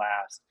are going to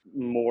last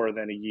more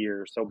than a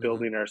year. So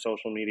building our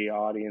social media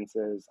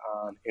audiences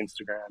on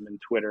Instagram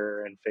and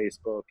Twitter and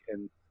Facebook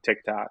and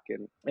TikTok,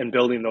 and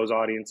building those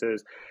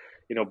audiences,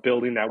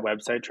 building that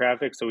website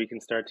traffic so we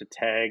can start to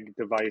tag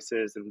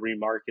devices and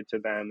remarket to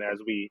them as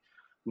we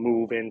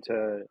move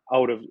into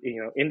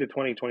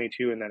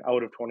 2022, and then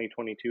out of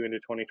 2022 into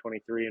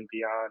 2023 and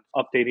beyond.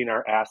 Updating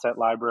our asset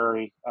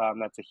library,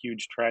 that's a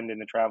huge trend in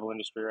the travel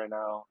industry right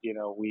now.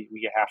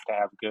 We have to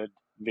have good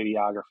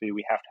videography,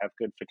 we have to have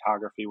good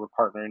photography. We're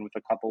partnering with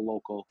a couple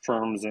local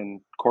firms,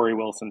 and Corey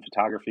Wilson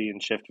Photography and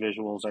Shift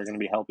Visuals are going to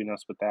be helping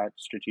us with that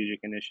strategic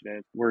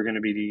initiative. We're going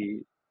to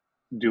be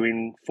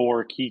doing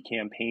 4 key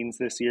campaigns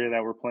this year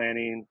that we're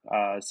planning.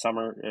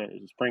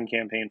 Spring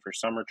campaign for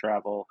summer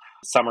travel,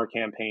 summer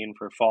campaign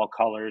for fall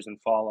colors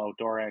and fall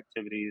outdoor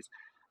activities,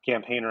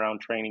 campaign around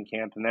training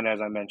camp, and then,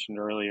 as I mentioned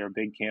earlier, a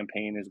big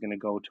campaign is going to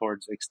go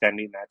towards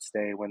extending that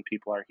stay when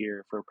people are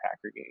here for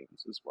Packer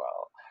games as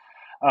well.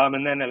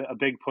 And then a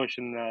big push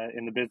in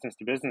the business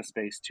to business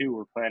space too.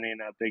 We're planning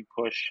a big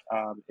push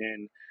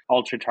in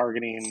ultra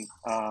targeting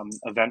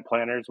event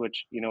planners,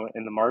 which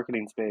in the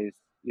marketing space,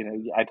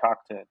 I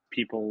talk to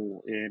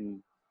people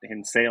in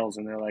sales,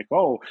 and they're like,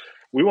 "Oh,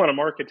 we want to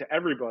market to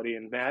everybody."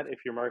 And Matt, if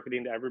you're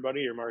marketing to everybody,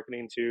 you're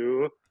marketing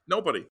to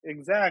nobody.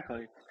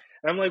 Exactly.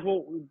 And I'm like,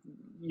 well,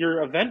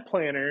 your event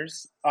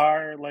planners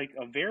are like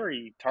a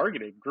very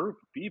targeted group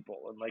of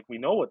people, and like we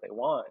know what they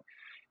want,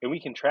 and we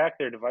can track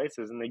their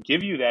devices, and they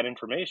give you that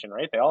information,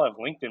 right? They all have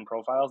LinkedIn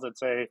profiles that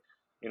say,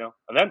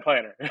 event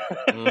planner.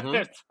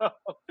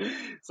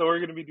 So we're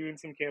going to be doing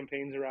some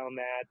campaigns around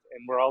that,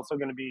 and we're also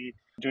going to be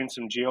doing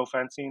some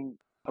geofencing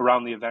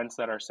around the events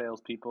that our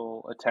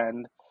salespeople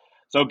attend.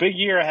 So big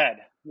year ahead.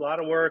 A lot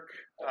of work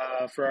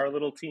for our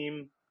little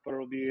team, but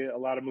it'll be a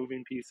lot of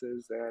moving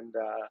pieces and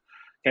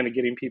kind of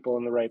getting people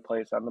in the right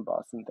place on the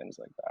bus and things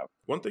like that.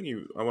 One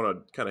thing I want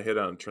to kind of hit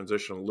on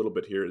transition a little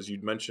bit here is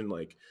you'd mentioned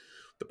like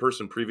the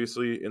person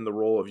previously in the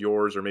role of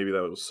yours, or maybe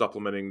that was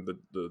supplementing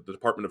the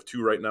department of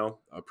two right now.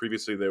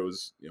 Previously, there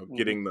was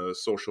getting the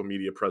social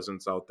media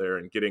presence out there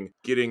and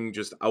getting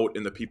just out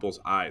in the people's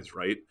eyes,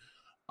 right?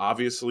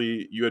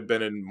 Obviously, you had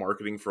been in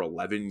marketing for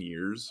 11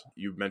 years.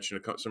 You mentioned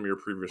some of your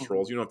previous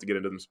roles. You don't have to get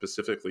into them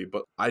specifically,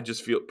 but I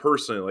just feel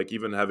personally like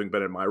even having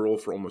been in my role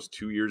for almost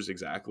 2 years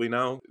exactly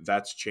now,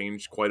 that's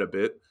changed quite a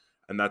bit.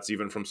 And that's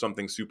even from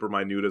something super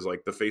minute as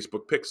like the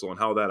Facebook pixel and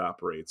how that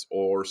operates,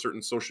 or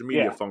certain social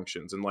media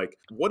functions. And like,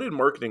 what did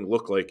marketing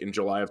look like in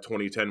July of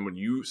 2010 when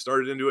you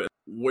started into it?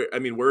 Where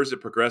has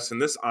it progressed?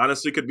 And this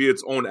honestly could be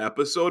its own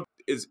episode.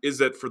 Is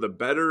that for the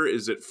better?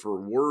 Is it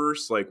for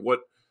worse? Like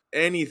what?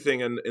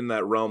 Anything in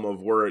that realm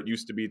of where it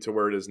used to be to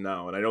where it is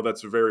now? And I know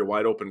that's a very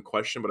wide open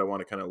question, but I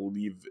want to kind of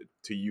leave it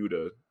to you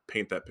to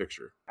paint that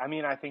picture. I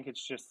mean, I think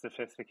it's just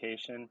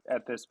sophistication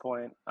at this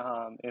point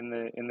in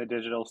the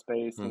digital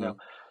space.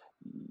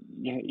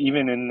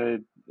 Even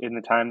in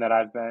the time that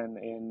I've been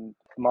in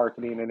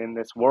marketing and in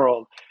this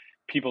world,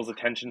 people's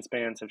attention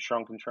spans have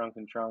shrunk, and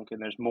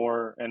there's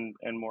more and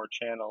more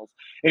channels.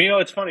 And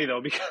it's funny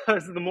though,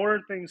 because the more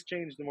things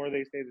change, the more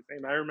they stay the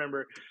same. I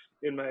remember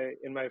in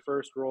my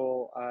first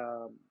role,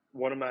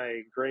 one of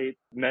my great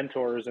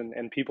mentors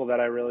and people that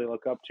I really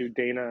look up to,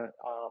 Dana,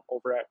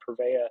 over at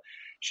Purveya,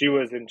 she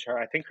was in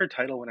charge. I think her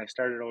title when I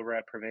started over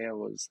at Purveya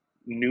was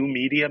new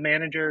media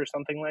manager or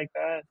something like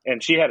that.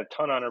 And she had a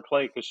ton on her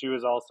plate because she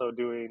was also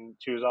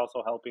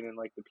helping in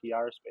like the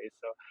PR space.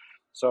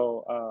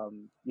 So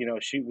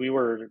we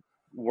were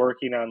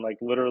working on like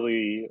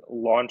literally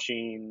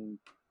launching,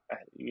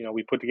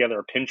 we put together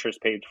a Pinterest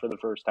page for the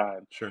first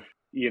time. Sure.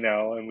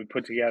 And we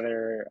put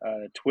together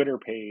a Twitter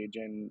page,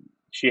 and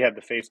she had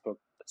the Facebook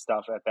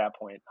stuff at that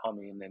point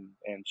humming,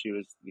 and she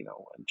was,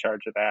 in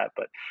charge of that.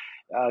 But,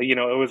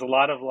 it was a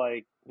lot of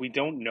like, we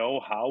don't know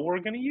how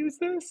we're going to use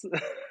this,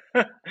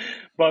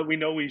 but we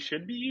know we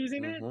should be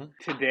using it.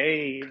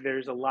 Today,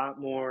 there's a lot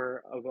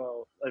more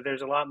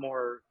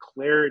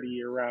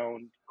clarity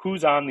around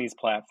who's on these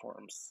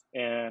platforms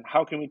and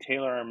how can we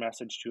tailor our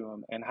message to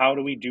them, and how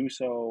do we do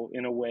so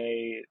in a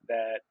way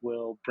that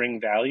will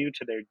bring value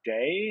to their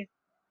day,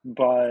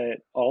 but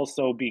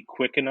also be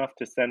quick enough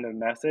to send a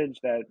message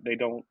that they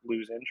don't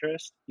lose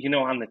interest.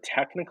 On the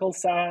technical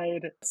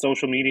side,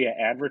 social media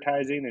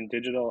advertising and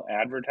digital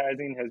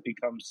advertising has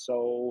become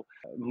so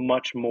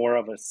much more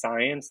of a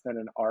science than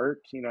an art.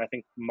 I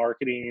think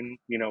marketing,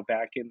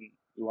 back in,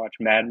 you watch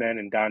Mad Men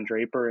and Don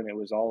Draper, and it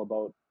was all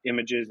about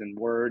images and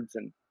words.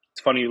 And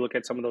it's funny, you look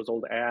at some of those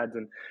old ads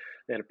and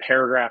they had a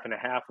paragraph and a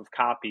half of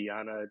copy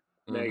on a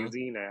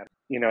magazine ad.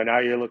 Now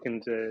you're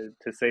looking to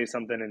say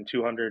something in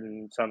 200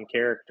 and some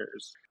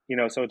characters.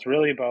 So it's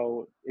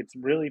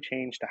really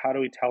changed to how do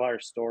we tell our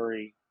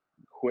story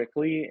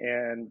quickly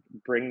and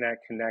bring that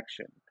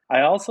connection.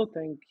 I also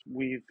think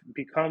we've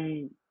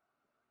become,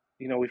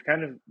 we've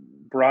kind of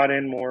brought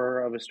in more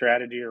of a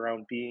strategy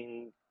around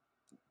being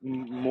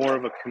more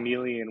of a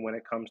chameleon when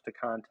it comes to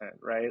content,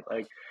 right?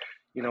 Like,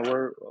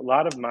 a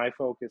lot of my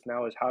focus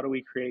now is how do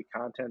we create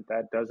content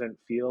that doesn't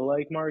feel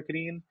like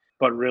marketing,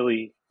 but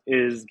really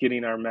is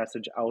getting our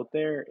message out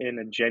there in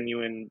a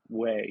genuine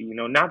way,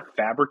 not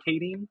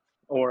fabricating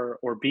or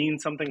being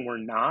something we're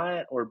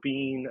not, or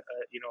being,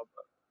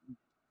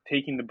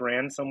 taking the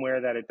brand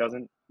somewhere that it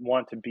doesn't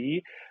want to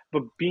be,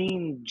 but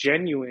being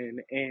genuine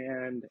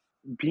and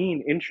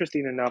being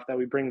interesting enough that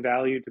we bring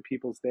value to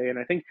people's day. And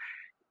I think,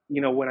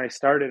 when I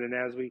started and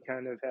as we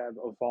kind of have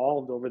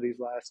evolved over these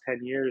last 10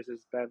 years, has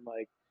been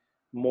like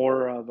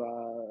more of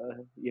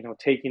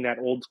taking that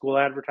old school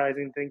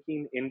advertising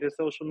thinking into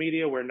social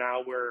media, where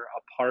now we're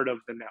a part of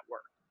the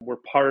network. We're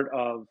part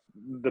of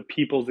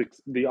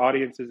the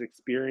audience's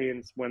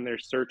experience when they're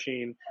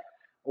searching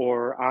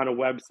or on a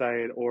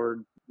website or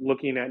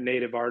looking at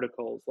native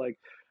articles. Like,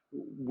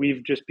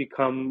 we've just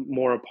become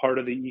more a part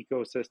of the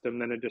ecosystem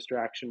than a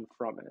distraction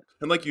from it.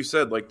 And like you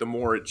said, like the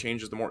more it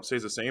changes, the more it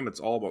stays the same.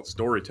 It's all about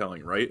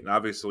storytelling, right? And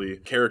obviously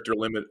character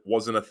limit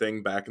wasn't a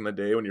thing back in the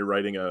day when you're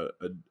writing a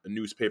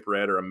newspaper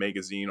ad or a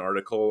magazine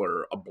article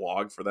or a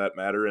blog for that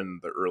matter in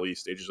the early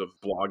stages of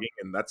blogging.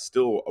 And that's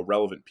still a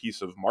relevant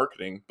piece of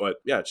marketing. But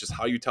yeah, it's just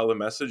how you tell the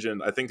message.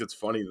 And I think it's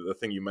funny, the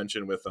thing you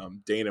mentioned with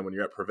Dana when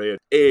you're at Purveya,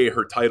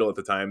 her title at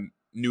the time,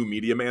 new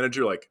media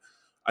manager, like,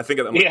 I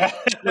think I'm like,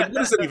 what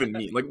does that even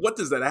mean? Like, what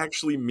does that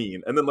actually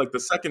mean? And then like the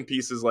second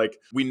piece is like,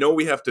 we know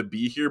we have to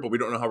be here, but we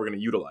don't know how we're going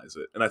to utilize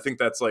it. And I think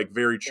that's like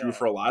very true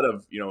for a lot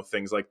of,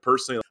 things. Like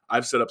personally,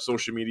 I've set up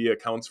social media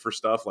accounts for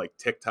stuff like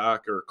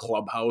TikTok or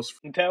Clubhouse.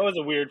 That was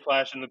a weird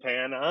flash in the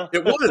pan, huh?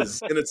 It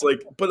was. And it's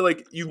like, but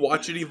like you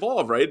watch it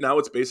evolve, right? Now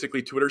it's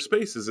basically Twitter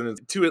Spaces. And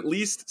it's, to at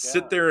least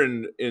sit there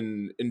and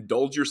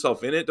indulge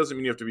yourself in it doesn't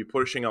mean you have to be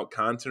pushing out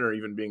content or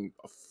even being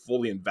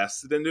fully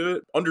invested into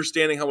it.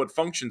 Understanding how it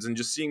functions and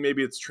just seeing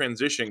maybe it's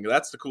transitioning.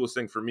 That's the coolest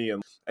thing for me.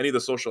 And any of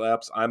the social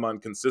apps I'm on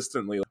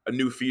consistently, a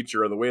new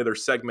feature or the way they're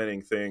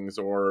segmenting things,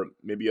 or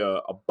maybe a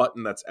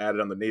button that's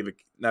added on the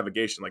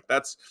navigation. Like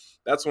that's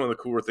one of the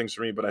cooler things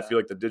for me. But I feel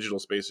like the digital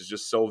space is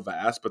just so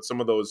vast. But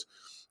some of those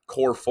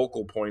core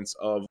focal points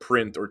of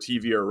print or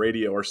TV or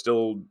radio are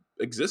still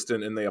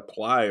existent, and they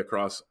apply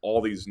across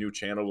all these new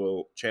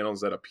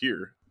channels that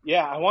appear.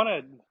 Yeah, I want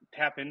to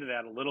tap into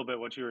that a little bit,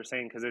 what you were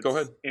saying, because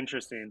it's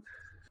interesting.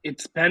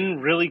 It's been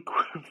really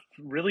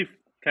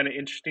kind of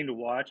interesting to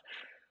watch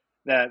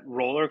that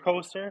roller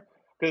coaster,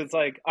 because it's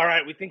like, all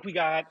right, we think we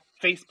got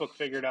Facebook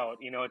figured out.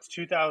 You know, it's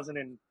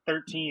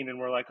 2013 and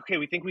we're like, okay,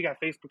 we think we got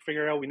Facebook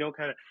figured out. We know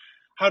kind of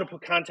how to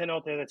put content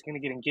out there that's going to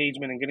get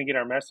engagement and going to get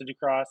our message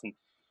across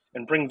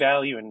and bring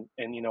value,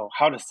 and you know,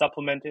 how to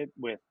supplement it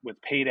with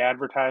paid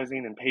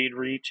advertising and paid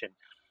reach,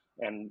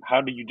 and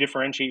how do you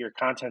differentiate your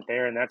content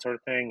there and that sort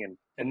of thing.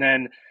 And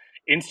then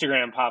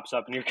Instagram pops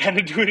up and you're kind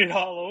of doing it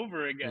all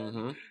over again.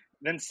 Mm-hmm.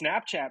 Then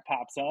Snapchat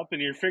pops up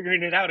and you're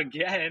figuring it out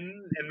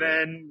again. And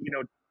then, you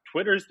know,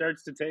 Twitter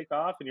starts to take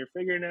off and you're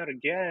figuring it out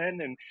again.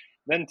 And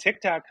then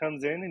TikTok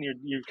comes in and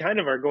you kind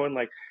of are going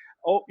like,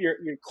 oh, you're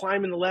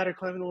climbing the ladder.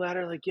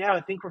 Like, yeah,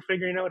 I think we're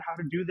figuring out how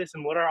to do this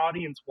and what our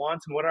audience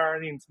wants and what our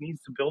audience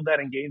needs to build that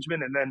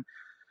engagement. And then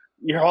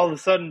you're all of a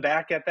sudden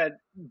back at that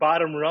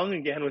bottom rung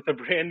again with a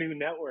brand new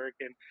network.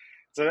 And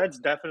so that's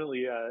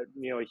definitely a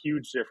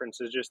huge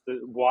difference, is just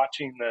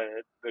watching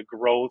the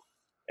growth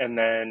and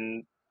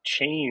then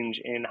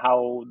change in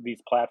how these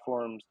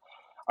platforms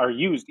are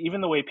used.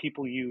 Even the way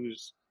people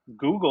use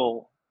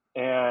Google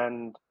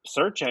and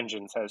search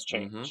engines has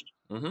changed.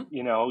 Mm-hmm.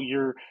 You know,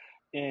 you're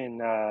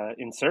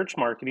in search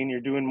marketing, you're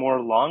doing more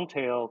long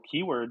tail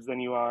keywords than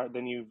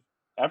you've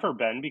ever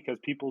been, because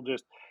people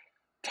just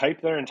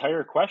type their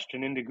entire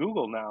question into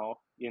Google now.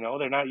 You know,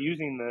 they're not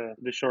using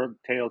the short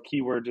tail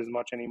keywords as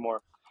much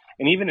anymore.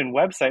 And even in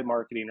website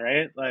marketing,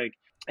 right? Like,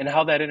 and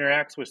how that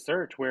interacts with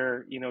search,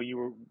 where, you know,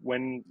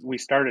 when we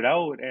started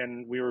out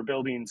and we were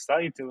building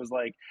sites, it was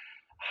like,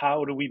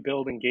 how do we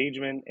build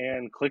engagement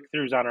and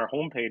click-throughs on our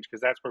homepage?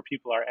 Because that's where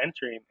people are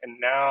entering. And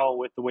now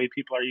with the way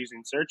people are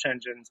using search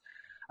engines,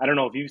 I don't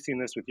know if you've seen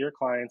this with your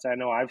clients. I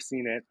know I've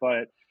seen it,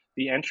 but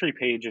the entry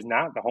page is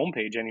not the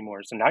homepage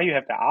anymore. So now you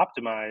have to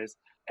optimize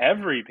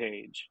every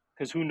page,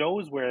 because who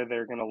knows where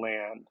they're going to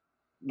land.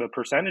 The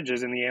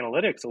percentages in the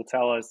analytics will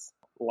tell us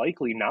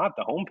likely not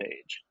the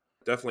homepage.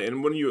 Definitely.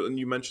 And when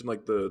you mentioned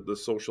like the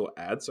social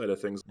ad side of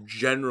things,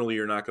 generally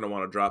you're not going to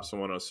want to drop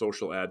someone a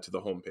social ad to the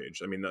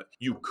homepage. I mean,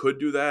 you could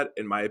do that.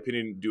 In my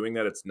opinion, doing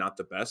that, it's not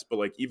the best. But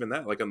like even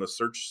that, like on the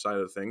search side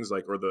of things,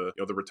 like, or the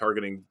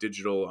retargeting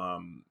digital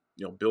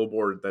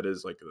billboard that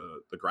is like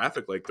the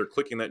graphic, like they're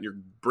clicking that and you're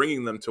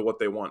bringing them to what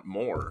they want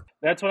more.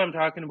 That's what I'm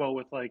talking about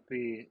with like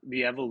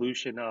the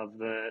evolution of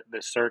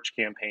the search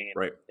campaign,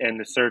 right? And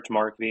the search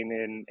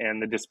marketing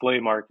and the display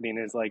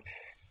marketing is like,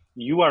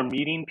 you are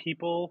meeting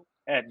people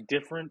at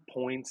different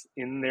points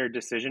in their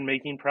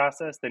decision-making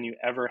process than you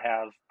ever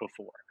have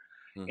before.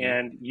 Mm-hmm.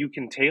 And you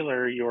can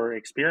tailor your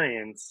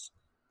experience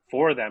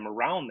for them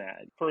around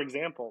that. For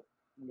example,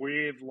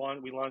 we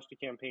launched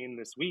a campaign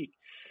this week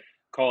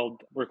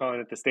we're calling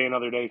it the Stay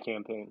Another Day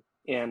campaign.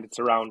 And it's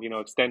around,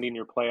 extending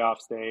your playoff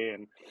stay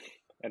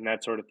and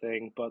that sort of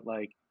thing. But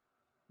like,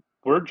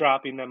 we're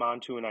dropping them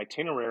onto an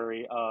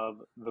itinerary of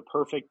the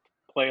perfect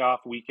playoff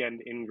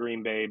weekend in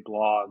Green Bay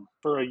blog.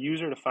 For a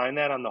user to find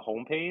that on the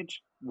homepage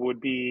would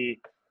be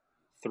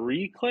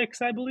 3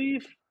 clicks, I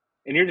believe.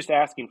 And you're just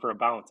asking for a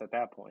bounce at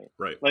that point.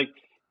 Right. Like,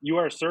 you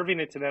are serving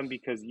it to them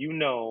because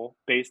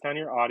based on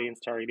your audience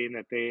targeting,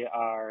 that they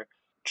are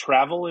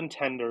travel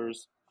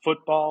intenders,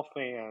 football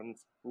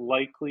fans,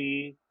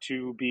 likely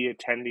to be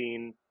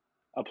attending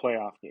a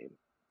playoff game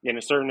in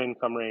a certain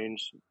income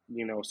range,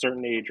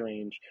 certain age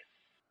range.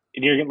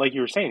 And you're, like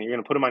you were saying, you're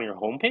going to put them on your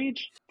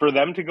homepage for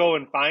them to go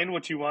and find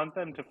what you want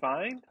them to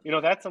find.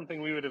 That's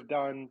something we would have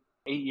done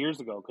 8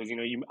 years ago, because,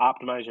 you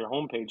optimize your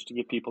homepage to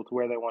get people to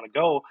where they want to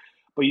go,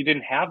 but you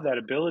didn't have that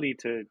ability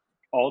to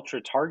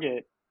ultra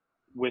target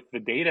with the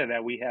data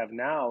that we have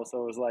now.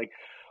 So it was like,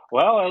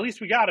 well, at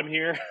least we got them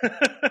here.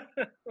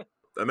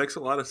 That makes a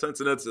lot of sense.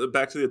 And that's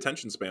back to the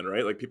attention span,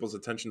 right? Like people's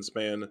attention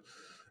span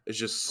is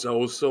just so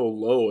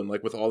low. And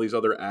like with all these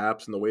other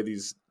apps and the way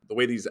these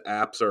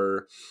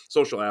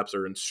social apps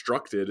are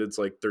instructed, it's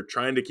like they're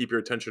trying to keep your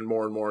attention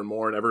more and more and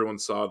more. And everyone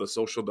saw The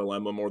Social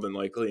Dilemma more than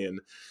likely. And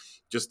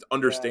just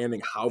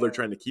understanding how they're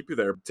trying to keep you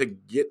there to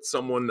get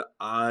someone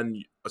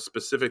on a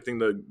specific thing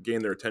to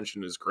gain their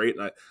attention is great.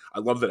 And I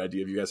love that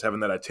idea of you guys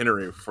having that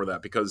itinerary for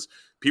that, because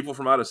people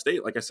from out of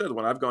state, like I said,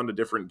 when I've gone to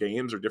different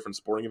games or different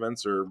sporting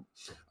events or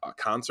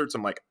concerts,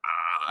 I'm like,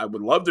 I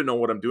would love to know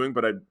what I'm doing,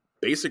 but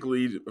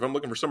basically, if I'm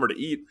looking for somewhere to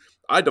eat,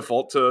 I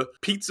default to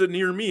pizza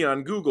near me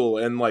on Google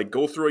and like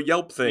go through a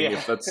Yelp thing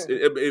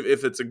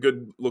if it's a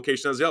good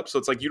location as Yelp. So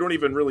it's like you don't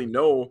even really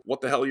know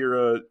what the hell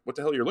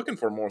you're looking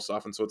for most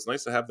often. So it's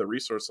nice to have the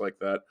resource like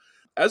that.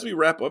 As we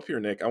wrap up here,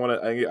 Nick,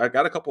 I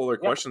got a couple other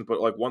questions, but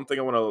like one thing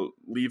I want to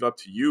leave up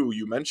to you.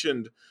 You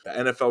mentioned the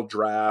NFL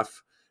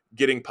draft,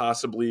 getting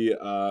possibly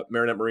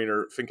Marinette Marine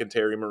or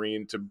Fincantieri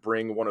Marine to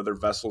bring one of their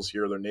vessels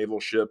here, their naval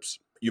ships.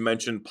 You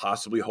mentioned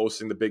possibly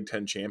hosting the Big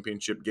Ten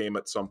championship game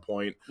at some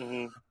point.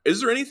 Mm-hmm.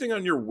 Is there anything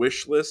on your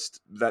wish list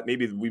that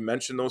maybe we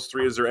mentioned those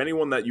three? Is there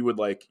anyone that you would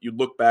like, you'd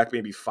look back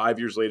maybe 5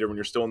 years later when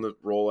you're still in the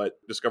role at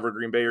Discover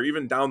Green Bay, or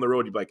even down the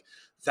road, you'd be like,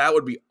 that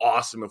would be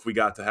awesome if we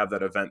got to have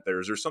that event there.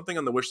 Is there something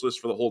on the wish list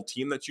for the whole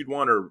team that you'd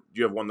want, or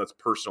do you have one that's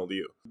personal to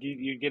you?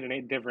 You get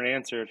a different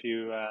answer if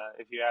you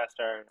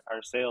asked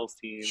our sales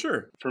team.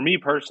 Sure. For me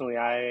personally,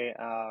 I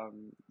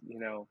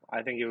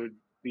think it would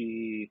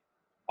be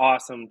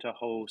awesome to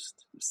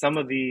host some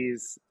of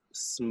these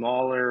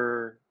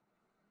smaller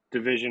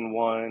Division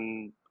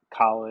I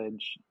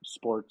college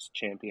sports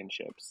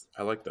championships.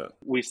 I like that.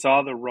 We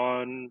saw the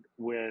run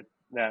with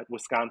that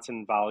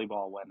Wisconsin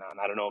volleyball went on.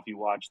 I don't know if you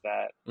watched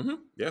that. Mm-hmm.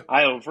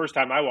 Yeah. First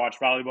time I watched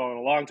volleyball in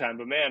a long time,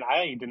 but man,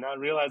 I did not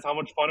realize how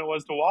much fun it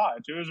was to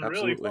watch. It was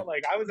really fun.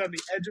 Like I was on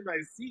the edge of my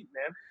seat,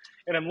 man.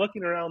 And I'm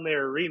looking around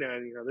their arena,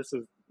 and this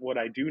is what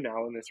I do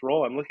now in this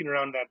role. I'm looking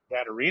around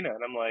that arena,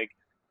 and I'm like,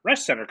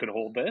 Resch Center could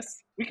hold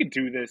this. We could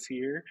do this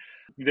here.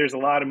 There's a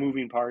lot of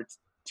moving parts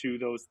to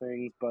those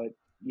things, but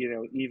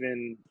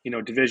even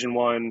Division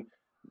I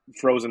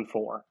Frozen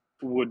Four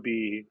would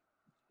be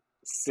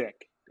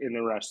sick in the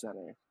Resch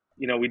Center.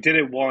 We did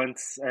it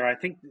once, or I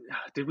think,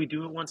 did we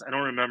do it once? I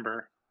don't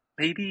remember.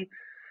 Maybe,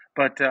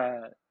 but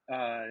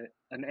an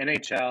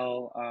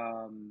NHL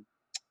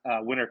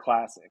Winter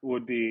Classic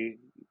would be,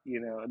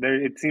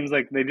 it seems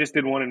like they just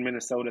did one in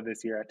Minnesota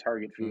this year at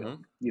Target Field.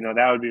 Mm-hmm.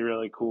 That would be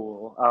really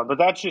cool. But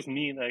that's just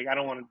me. Like, I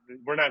don't want to,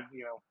 we're not,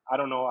 I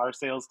don't know. Our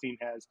sales team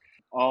has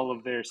all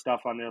of their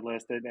stuff on their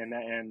list,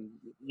 and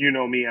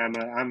me,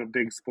 I'm a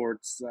big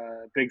sports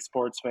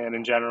fan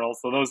in general.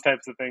 So those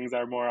types of things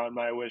are more on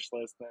my wish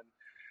list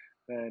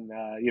than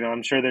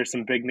I'm sure there's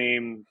some big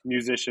name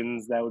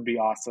musicians that would be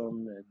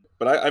awesome.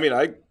 But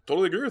I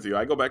totally agree with you.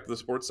 I go back to the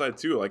sports side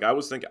too. Like I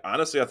was thinking,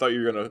 honestly, I thought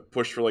you were going to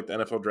push for like the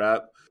NFL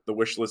draft, the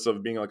wish list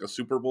of being like a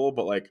Super Bowl,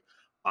 but like,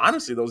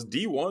 honestly, those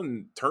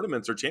D1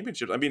 tournaments or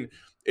championships, I mean,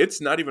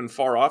 it's not even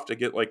far off to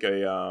get like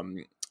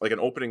an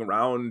opening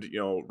round,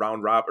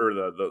 round robin, or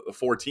the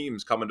four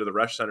teams coming to the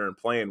Resch Center and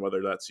playing,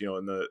 whether that's,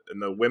 in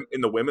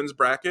the women's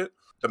bracket,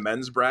 the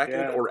men's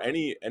bracket, or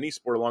any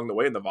sport along the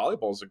way. And the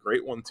volleyball is a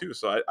great one too.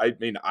 So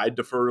I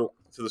defer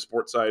to the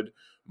sports side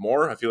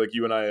more. I feel like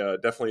you and I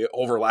definitely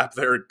overlap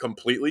there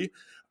completely.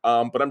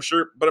 But I'm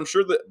sure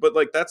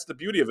that, that's the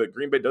beauty of it.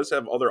 Green Bay does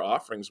have other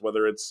offerings,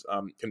 whether it's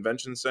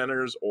convention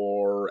centers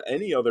or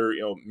any other,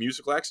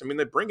 musical acts. I mean,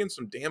 they bring in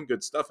some damn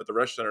good stuff at the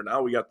Resch Center.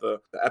 Now we got the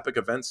Epic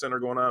Event Center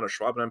going on, a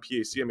Schwab and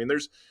MPAC. I mean,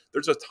 there's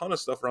a ton of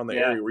stuff around the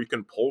area where you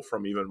can pull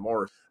from even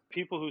more.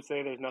 People who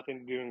say there's nothing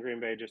to do in Green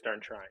Bay just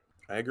aren't trying.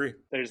 I agree.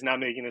 They're just not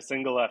making a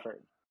single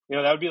effort.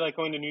 That would be like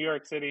going to New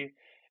York City.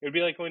 It would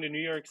be like going to New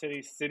York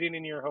City, sitting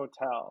in your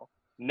hotel,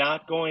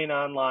 not going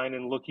online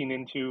and looking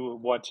into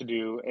what to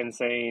do and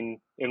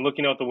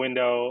looking out the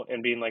window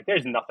and being like,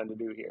 there's nothing to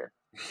do here.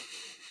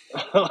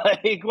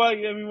 Like, well, I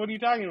mean, what are you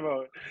talking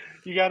about?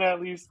 You got to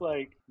at least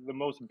like the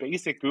most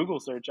basic Google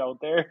search out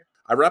there.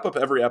 I wrap up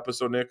every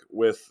episode, Nick,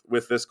 with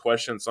this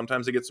question.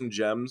 Sometimes I get some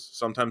gems.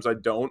 Sometimes I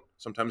don't.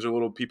 Sometimes a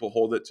little people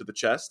hold it to the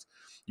chest.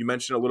 You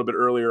mentioned a little bit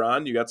earlier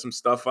on, you got some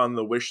stuff on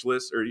the wish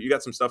list, or you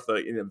got some stuff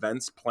in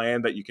events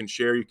planned that you can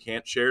share, you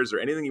can't share. Is there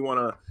anything you want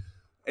to,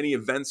 any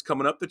events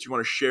coming up that you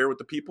want to share with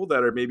the people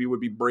that are maybe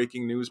would be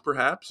breaking news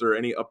perhaps, or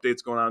any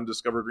updates going on in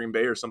Discover Green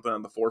Bay or something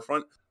on the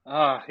forefront?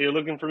 You're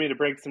looking for me to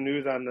break some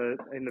news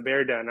in the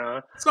Bear Den,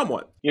 huh?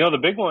 Somewhat. The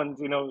big ones,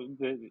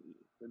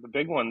 the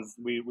big ones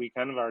we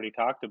kind of already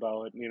talked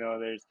about.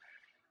 There's,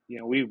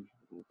 we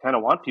kind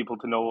of want people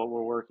to know what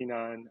we're working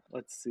on.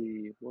 Let's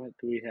see, what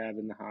do we have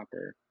in the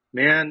hopper?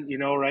 Man,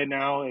 right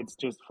now it's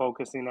just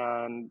focusing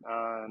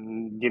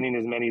on getting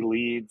as many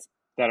leads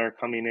that are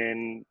coming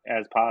in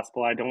as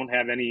possible. I don't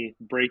have any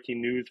breaking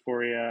news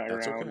for you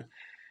around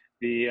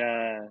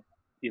the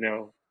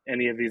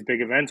any of these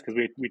big events,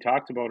 because we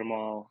talked about them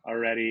all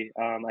already.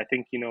 I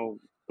think the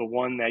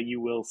one that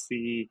you will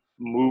see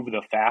move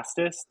the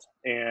fastest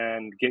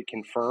and get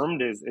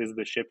confirmed is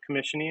the ship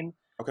commissioning.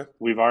 Okay.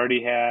 We've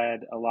already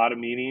had a lot of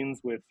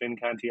meetings with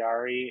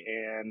Fincantieri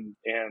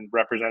and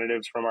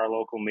representatives from our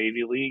local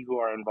Navy League who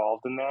are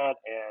involved in that,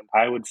 and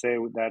I would say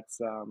that's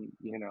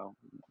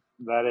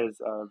that is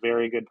a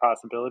very good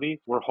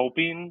possibility. We're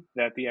hoping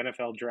that the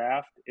NFL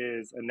draft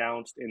is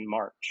announced in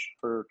March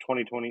for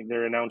 2020.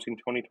 They're announcing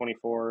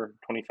 2024,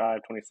 25,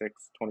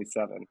 26,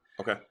 27.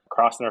 Okay.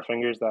 Crossing our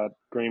fingers that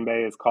Green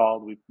Bay is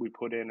called. We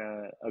put in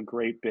a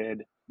great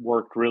bid,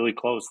 worked really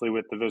closely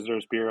with the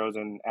visitors bureaus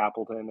in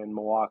Appleton and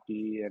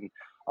Milwaukee and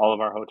all of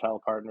our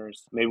hotel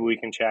partners. Maybe we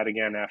can chat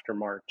again after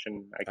March,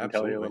 and I can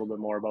tell you a Absolutely. little bit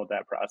more about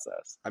that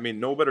process. I mean,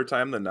 no better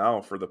time than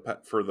now for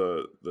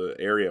the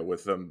area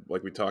with them.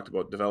 Like we talked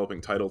about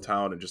developing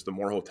Titletown and just the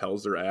more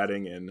hotels they're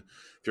adding, and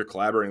if you're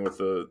collaborating with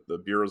the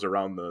bureaus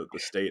around the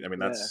state, I mean,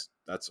 that's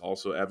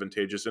also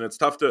advantageous. And it's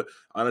tough to,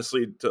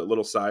 honestly, to a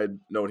little side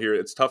note here,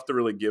 it's tough to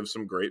really give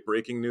some great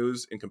breaking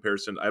news in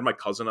comparison. I had my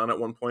cousin on at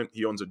one point.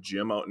 He owns a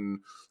gym out in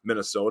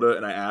Minnesota,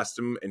 and I asked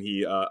him, and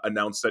he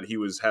announced that he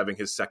was having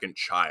his second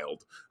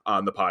child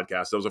on the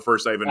podcast. That was the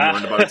first I even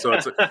learned about it. So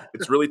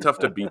it's really tough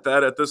to beat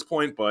that at this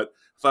point, but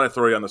I thought I'd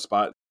throw you on the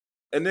spot.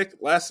 And Nick,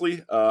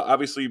 lastly,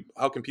 obviously,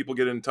 how can people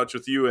get in touch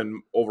with you,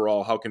 and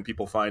overall, how can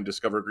people find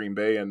Discover Green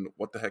Bay and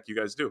what the heck you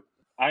guys do?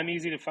 I'm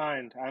easy to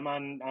find. I'm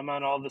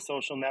on all the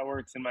social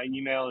networks, and my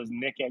email is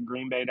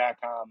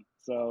nick@greenbay.com.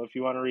 So if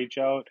you want to reach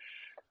out,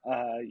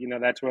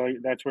 that's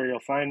where you'll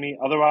find me.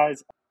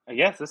 Otherwise, I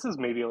guess this is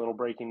maybe a little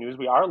breaking news.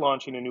 We are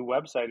launching a new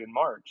website in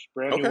March.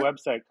 Brand new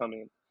website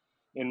coming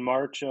in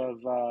March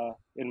of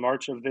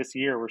this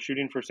year. We're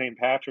shooting for St.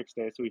 Patrick's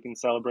Day, so we can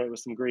celebrate with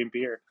some green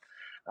beer.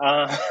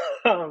 But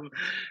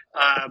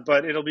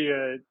it'll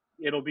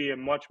be a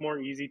much more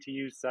easy to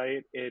use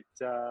site.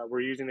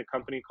 We're using a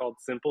company called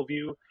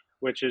SimpleView,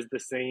 which is the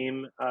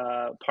same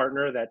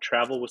partner that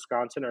Travel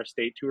Wisconsin, our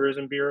state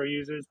tourism bureau,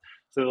 uses.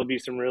 So there'll be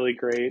some really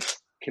great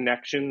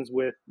connections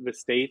with the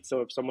state. So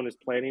if someone is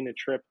planning a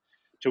trip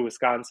to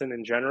Wisconsin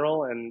in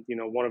general, and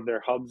one of their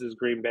hubs is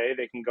Green Bay,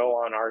 they can go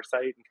on our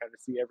site and kind of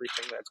see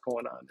everything that's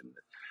going on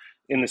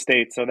in the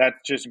state. So that's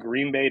just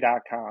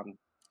greenbay.com.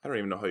 I don't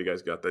even know how you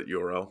guys got that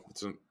URL.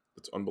 It's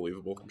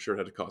unbelievable. I'm sure it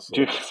had to cost a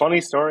Dude, lot.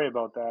 funny story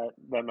about that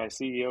my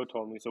CEO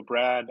told me. So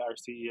Brad, our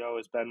CEO,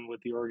 has been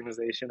with the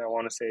organization, I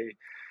want to say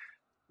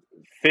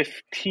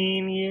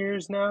 15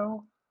 years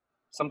now,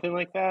 something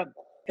like that.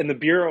 And the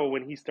bureau,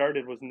 when he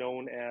started, was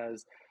known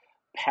as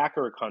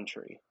Packer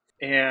Country.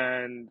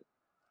 And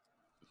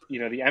the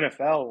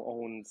NFL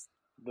owns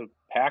the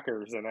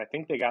Packers, and I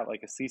think they got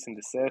like a cease and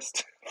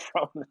desist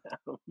from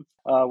them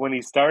when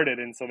he started.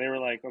 And so they were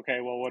like, okay,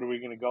 well, what are we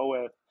going to go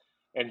with?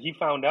 And he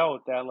found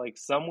out that like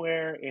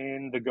somewhere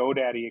in the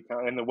GoDaddy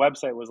account, and the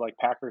website was like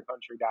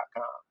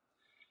packercountry.com.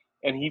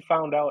 And he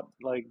found out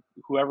like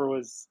whoever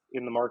was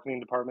in the marketing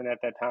department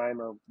at that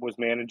time or was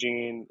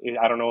managing,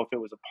 I don't know if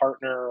it was a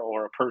partner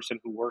or a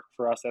person who worked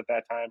for us at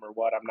that time or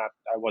what. I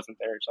wasn't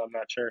there, so I'm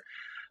not sure.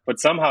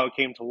 But somehow it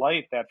came to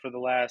light that for the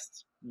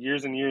last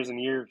years and years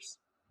and years,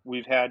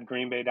 we've had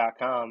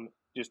greenbay.com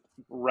just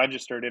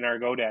registered in our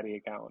GoDaddy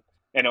account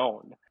and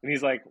owned. And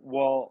he's like,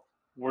 well,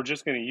 we're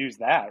just going to use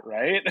that,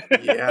 right?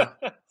 Yeah.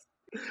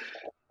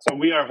 So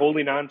we are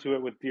holding on to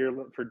it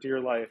for dear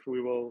life.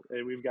 We've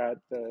got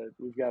a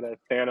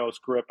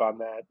Thanos grip on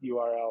that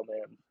URL,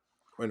 man.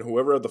 And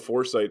whoever had the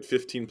foresight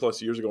 15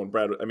 plus years ago, and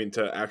Brad, I mean,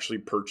 to actually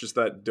purchase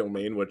that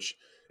domain, which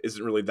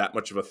isn't really that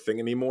much of a thing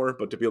anymore,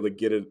 but to be able to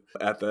get it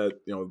at the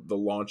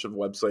launch of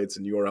websites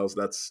and URLs,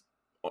 that's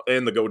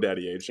in the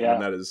GoDaddy age. Yeah. I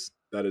mean,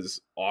 that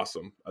is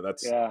awesome.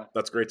 That's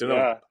great to know.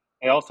 Yeah.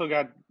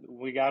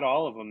 We got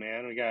all of them,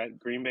 man. We got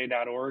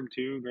greenbay.org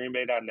too,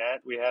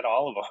 greenbay.net. We had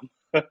all of them.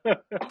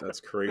 That's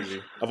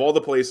crazy. Of all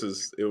the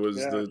places, it was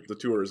the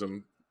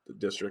tourism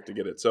district to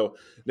get it. So,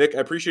 Nick, I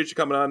appreciate you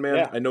coming on, man.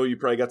 Yeah. I know you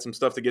probably got some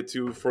stuff to get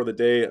to for the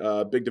day.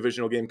 Big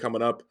divisional game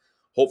coming up.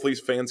 Hopefully,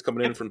 fans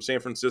coming in from San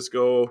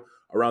Francisco,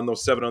 around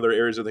those 7 other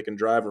areas that they can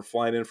drive, or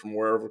flying in from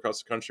wherever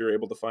across the country, are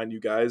able to find you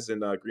guys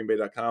in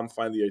greenbay.com,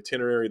 find the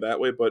itinerary that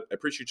way. But I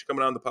appreciate you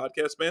coming on the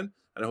podcast, man,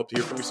 and I hope to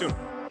hear from you soon.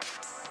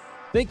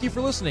 Thank you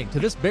for listening to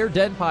this Bear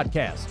Den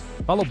podcast.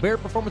 Follow Bear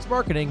Performance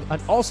Marketing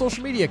on all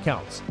social media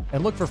accounts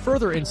and look for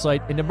further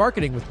insight into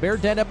marketing with Bear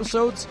Den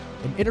episodes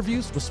and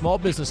interviews with small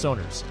business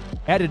owners.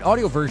 Added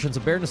audio versions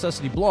of Bear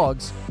Necessity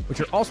blogs, which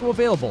are also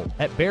available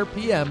at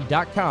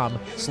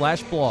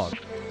bearpm.com/blog.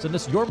 Send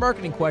us your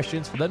marketing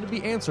questions for them to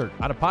be answered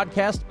on a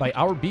podcast by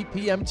our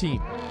BPM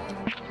team.